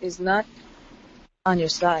is not on your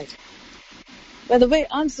side. By the way,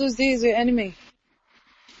 Aunt Susie is your enemy.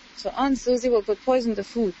 So Aunt Susie will put poison in the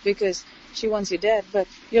food because she wants you dead. But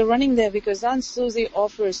you're running there because Aunt Susie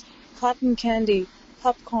offers cotton candy,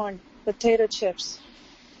 popcorn, potato chips.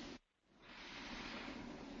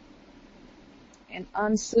 And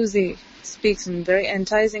Aunt Susie speaks in very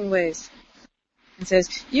enticing ways and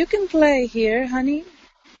says, you can play here, honey.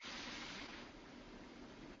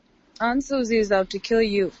 Aunt Susie is out to kill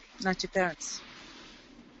you, not your parents.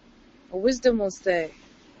 Wisdom will say,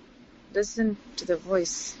 listen to the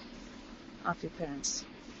voice of your parents.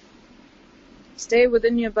 Stay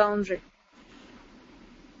within your boundary.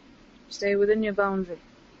 Stay within your boundary.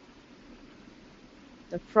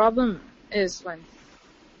 The problem is when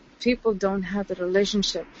people don't have the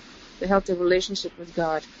relationship, the healthy relationship with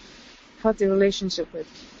God, healthy relationship with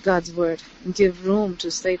God's Word, and give room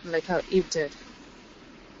to Satan like how Eve did.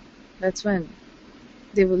 That's when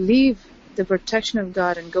they will leave the protection of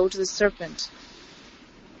God and go to the serpent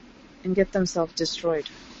and get themselves destroyed.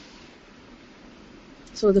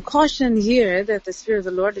 So the caution here that the Spirit of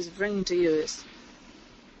the Lord is bringing to you is,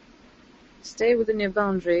 stay within your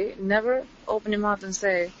boundary. Never open your mouth and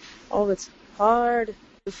say, oh, it's hard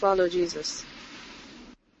to follow Jesus.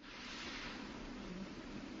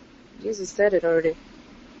 Jesus said it already.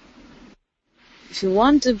 If you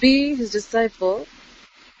want to be His disciple,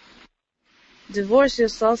 divorce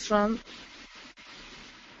yourself from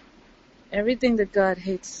everything that God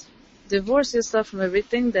hates. Divorce yourself from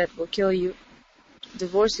everything that will kill you.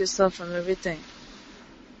 Divorce yourself from everything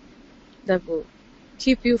that will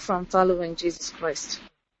keep you from following Jesus Christ.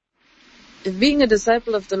 If being a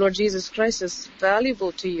disciple of the Lord Jesus Christ is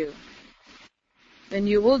valuable to you, then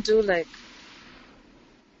you will do like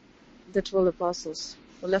the 12 apostles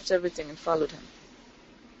who left everything and followed Him.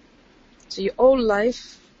 So your old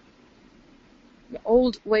life, your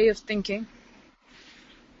old way of thinking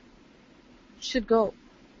should go.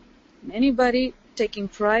 And anybody taking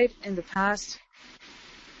pride in the past,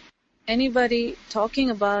 anybody talking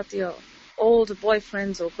about your old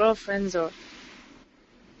boyfriends or girlfriends or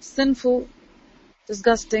sinful,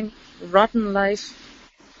 disgusting, rotten life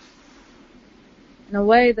in a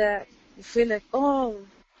way that you feel like, oh,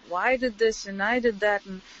 why did this and I did that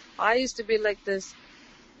and I used to be like this,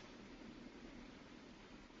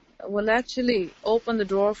 will actually open the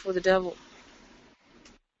door for the devil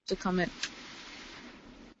to come in.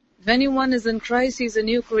 If anyone is in Christ, he's a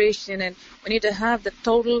new creation, and we need to have the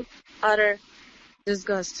total, utter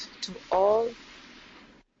disgust to all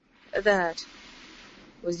that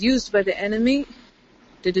was used by the enemy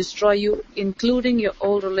to destroy you, including your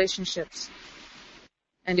old relationships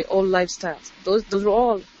and your old lifestyles. Those are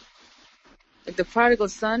all like the prodigal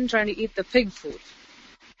son trying to eat the pig food.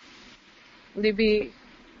 Will you be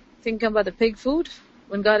thinking about the pig food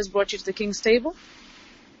when God has brought you to the king's table?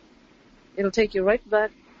 It'll take you right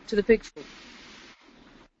back to the pig food.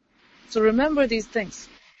 So remember these things.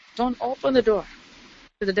 Don't open the door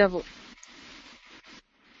to the devil.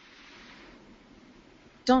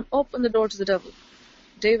 Don't open the door to the devil.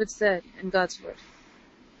 David said in God's word,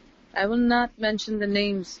 I will not mention the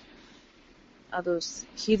names of those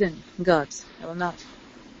heathen gods. I will not.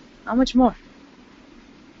 How much more?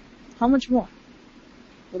 How much more?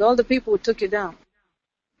 With all the people who took you down.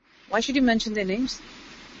 Why should you mention their names?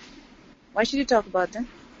 Why should you talk about them?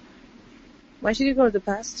 Why should you go to the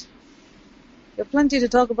past? You have plenty to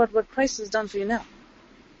talk about what Christ has done for you now.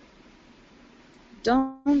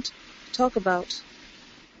 Don't talk about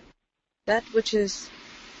that which is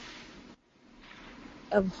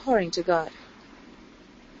abhorring to God.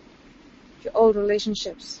 Your old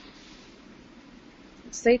relationships.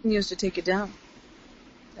 Satan used to take you down.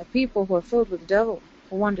 There are people who are filled with the devil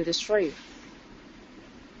who want to destroy you.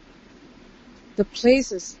 The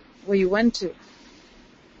places where you went to,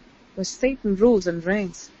 where Satan rules and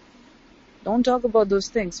reigns. Don't talk about those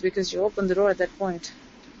things because you open the door at that point.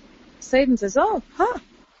 Satan says,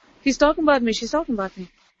 he's talking about me, she's talking about me.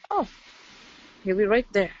 Oh, he'll be right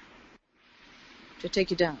there to take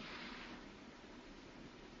you down.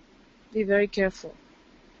 Be very careful.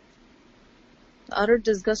 The utter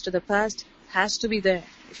disgust of the past has to be there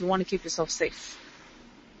if you want to keep yourself safe.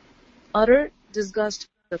 Utter disgust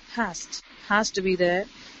of the past has to be there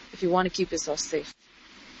if you want to keep yourself safe.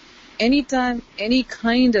 Anytime, any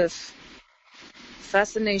kind of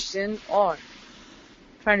fascination or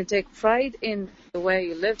trying to take pride in the way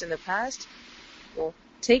you lived in the past will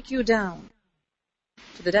take you down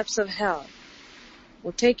to the depths of hell,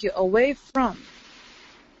 will take you away from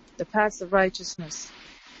the paths of righteousness,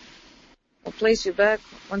 will place you back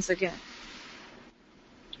once again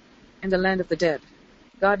in the land of the dead.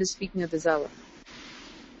 God is speaking at this hour.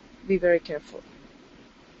 Be very careful.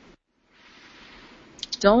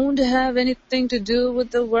 Don't have anything to do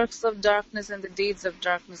with the works of darkness and the deeds of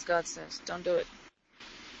darkness, God says. Don't do it.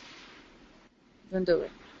 Don't do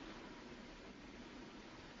it.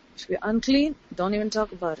 If you're unclean, don't even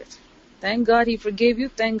talk about it. Thank God He forgave you.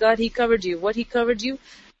 Thank God He covered you. What He covered you,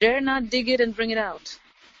 dare not dig it and bring it out.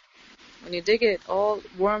 When you dig it, all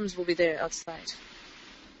worms will be there outside.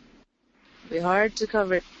 It'll be hard to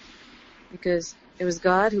cover it because it was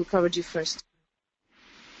God who covered you first.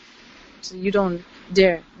 So you don't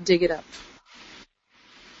dare dig it up.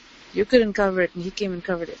 You couldn't cover it and He came and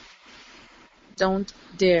covered it. Don't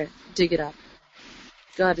dare dig it up.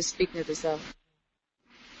 God is speaking at this hour.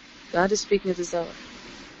 God is speaking at this hour.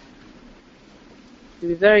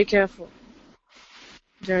 Be very careful.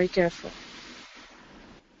 Very careful.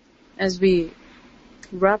 As we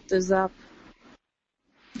wrap this up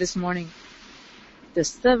this morning, there's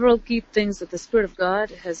several key things that the Spirit of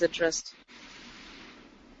God has addressed.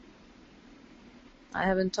 I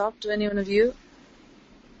haven't talked to any one of you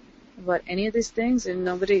about any of these things, and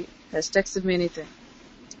nobody has texted me anything.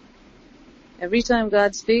 Every time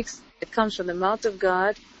God speaks, it comes from the mouth of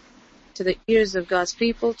God to the ears of God's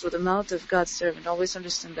people through the mouth of God's servant. Always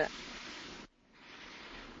understand that.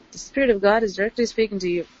 The Spirit of God is directly speaking to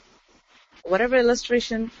you. Whatever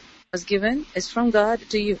illustration was given is from God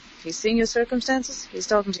to you. If He's seeing your circumstances, He's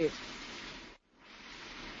talking to you.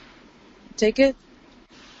 Take it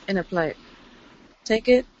and apply it. Take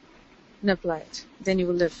it and apply it. Then you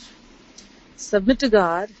will live. Submit to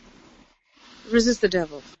God. Resist the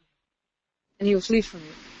devil. And he will flee from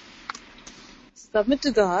you. Submit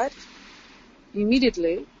to God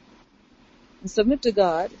immediately. And submit to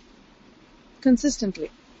God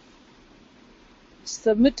consistently.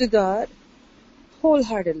 Submit to God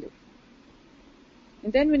wholeheartedly.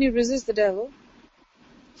 And then when you resist the devil,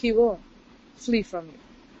 he will flee from you.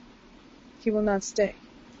 He will not stay.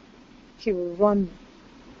 He will run.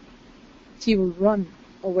 He will run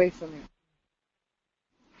away from you.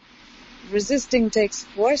 Resisting takes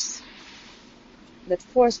force. That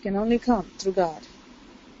force can only come through God.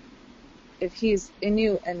 If He is in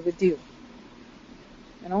you and with you.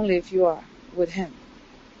 And only if you are with Him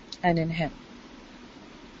and in Him.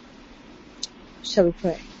 Shall we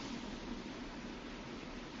pray?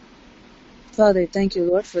 Father, thank you,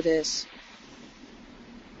 Lord, for this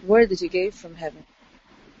word that you gave from heaven.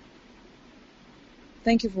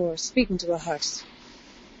 Thank you for speaking to our hearts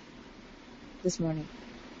this morning.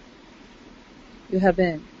 You have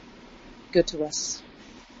been good to us.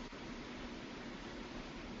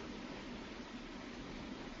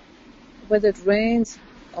 Whether it rains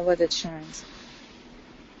or whether it shines,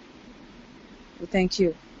 we thank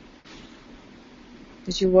you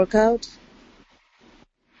that you work out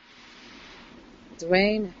the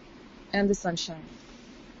rain and the sunshine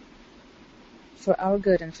for our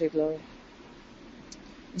good and for your glory.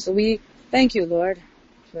 And so we thank you, Lord,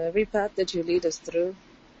 for every path that you lead us through.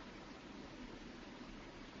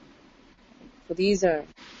 For these are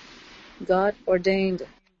God-ordained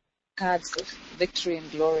paths of victory and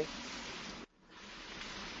glory.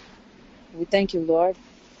 We thank you, Lord.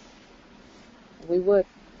 We would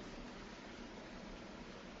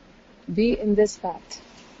be in this path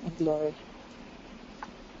of glory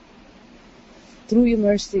through your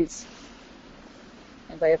mercies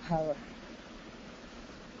and by your power,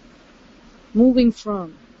 moving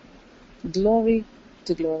from glory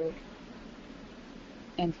to glory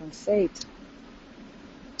and from faith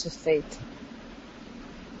to faith.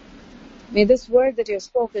 May this word that you have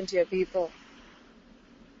spoken to your people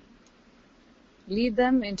lead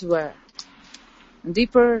them into a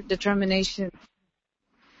deeper determination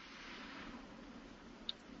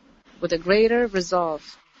with a greater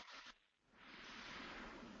resolve,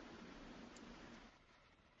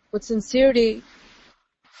 with sincerity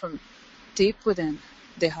from deep within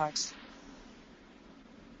their hearts,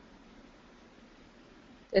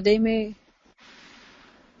 that they may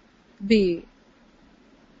be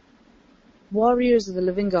warriors of the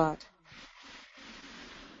living God,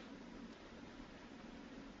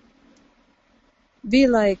 be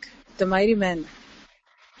like the mighty men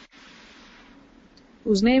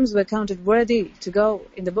whose names were counted worthy to go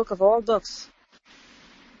in the book of all books,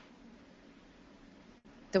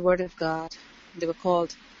 the Word of God. They were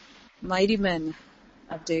called mighty men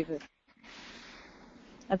of David.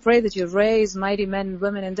 I pray that you raise mighty men and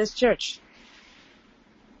women in this church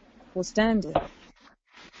who will stand,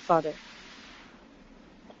 Father,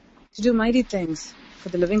 to do mighty things for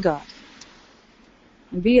the living God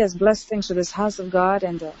and be as blessed things to this house of God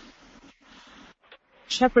and the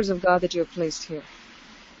shepherds of God that you have placed here.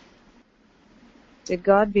 Did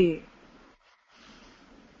God be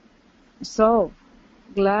so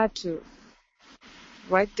glad to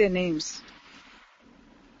write their names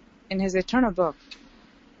in His eternal book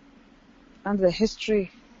under the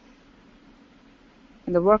history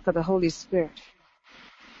and the work of the Holy Spirit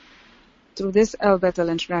through this El Bethel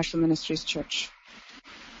International Ministries Church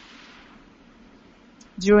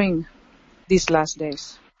during these last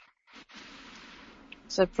days.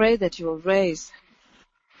 So I pray that you will raise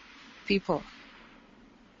people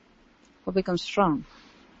who become strong,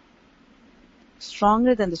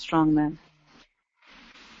 stronger than the strong man,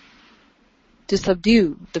 to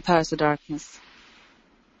subdue the powers of darkness,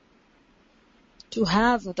 to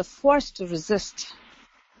have the force to resist,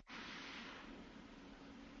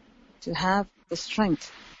 to have the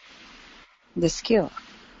strength, the skill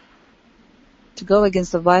to go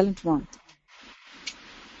against the violent one.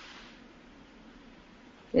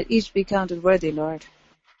 Let each be counted worthy, Lord,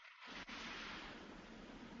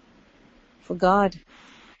 for God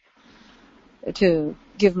to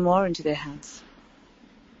give more into their hands.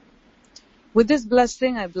 With this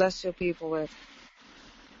blessing, I bless your people with.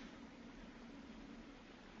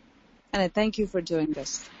 And I thank you for doing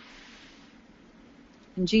this.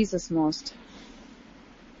 In Jesus' most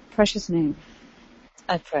precious name,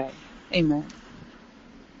 I pray. Amen.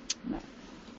 Amen.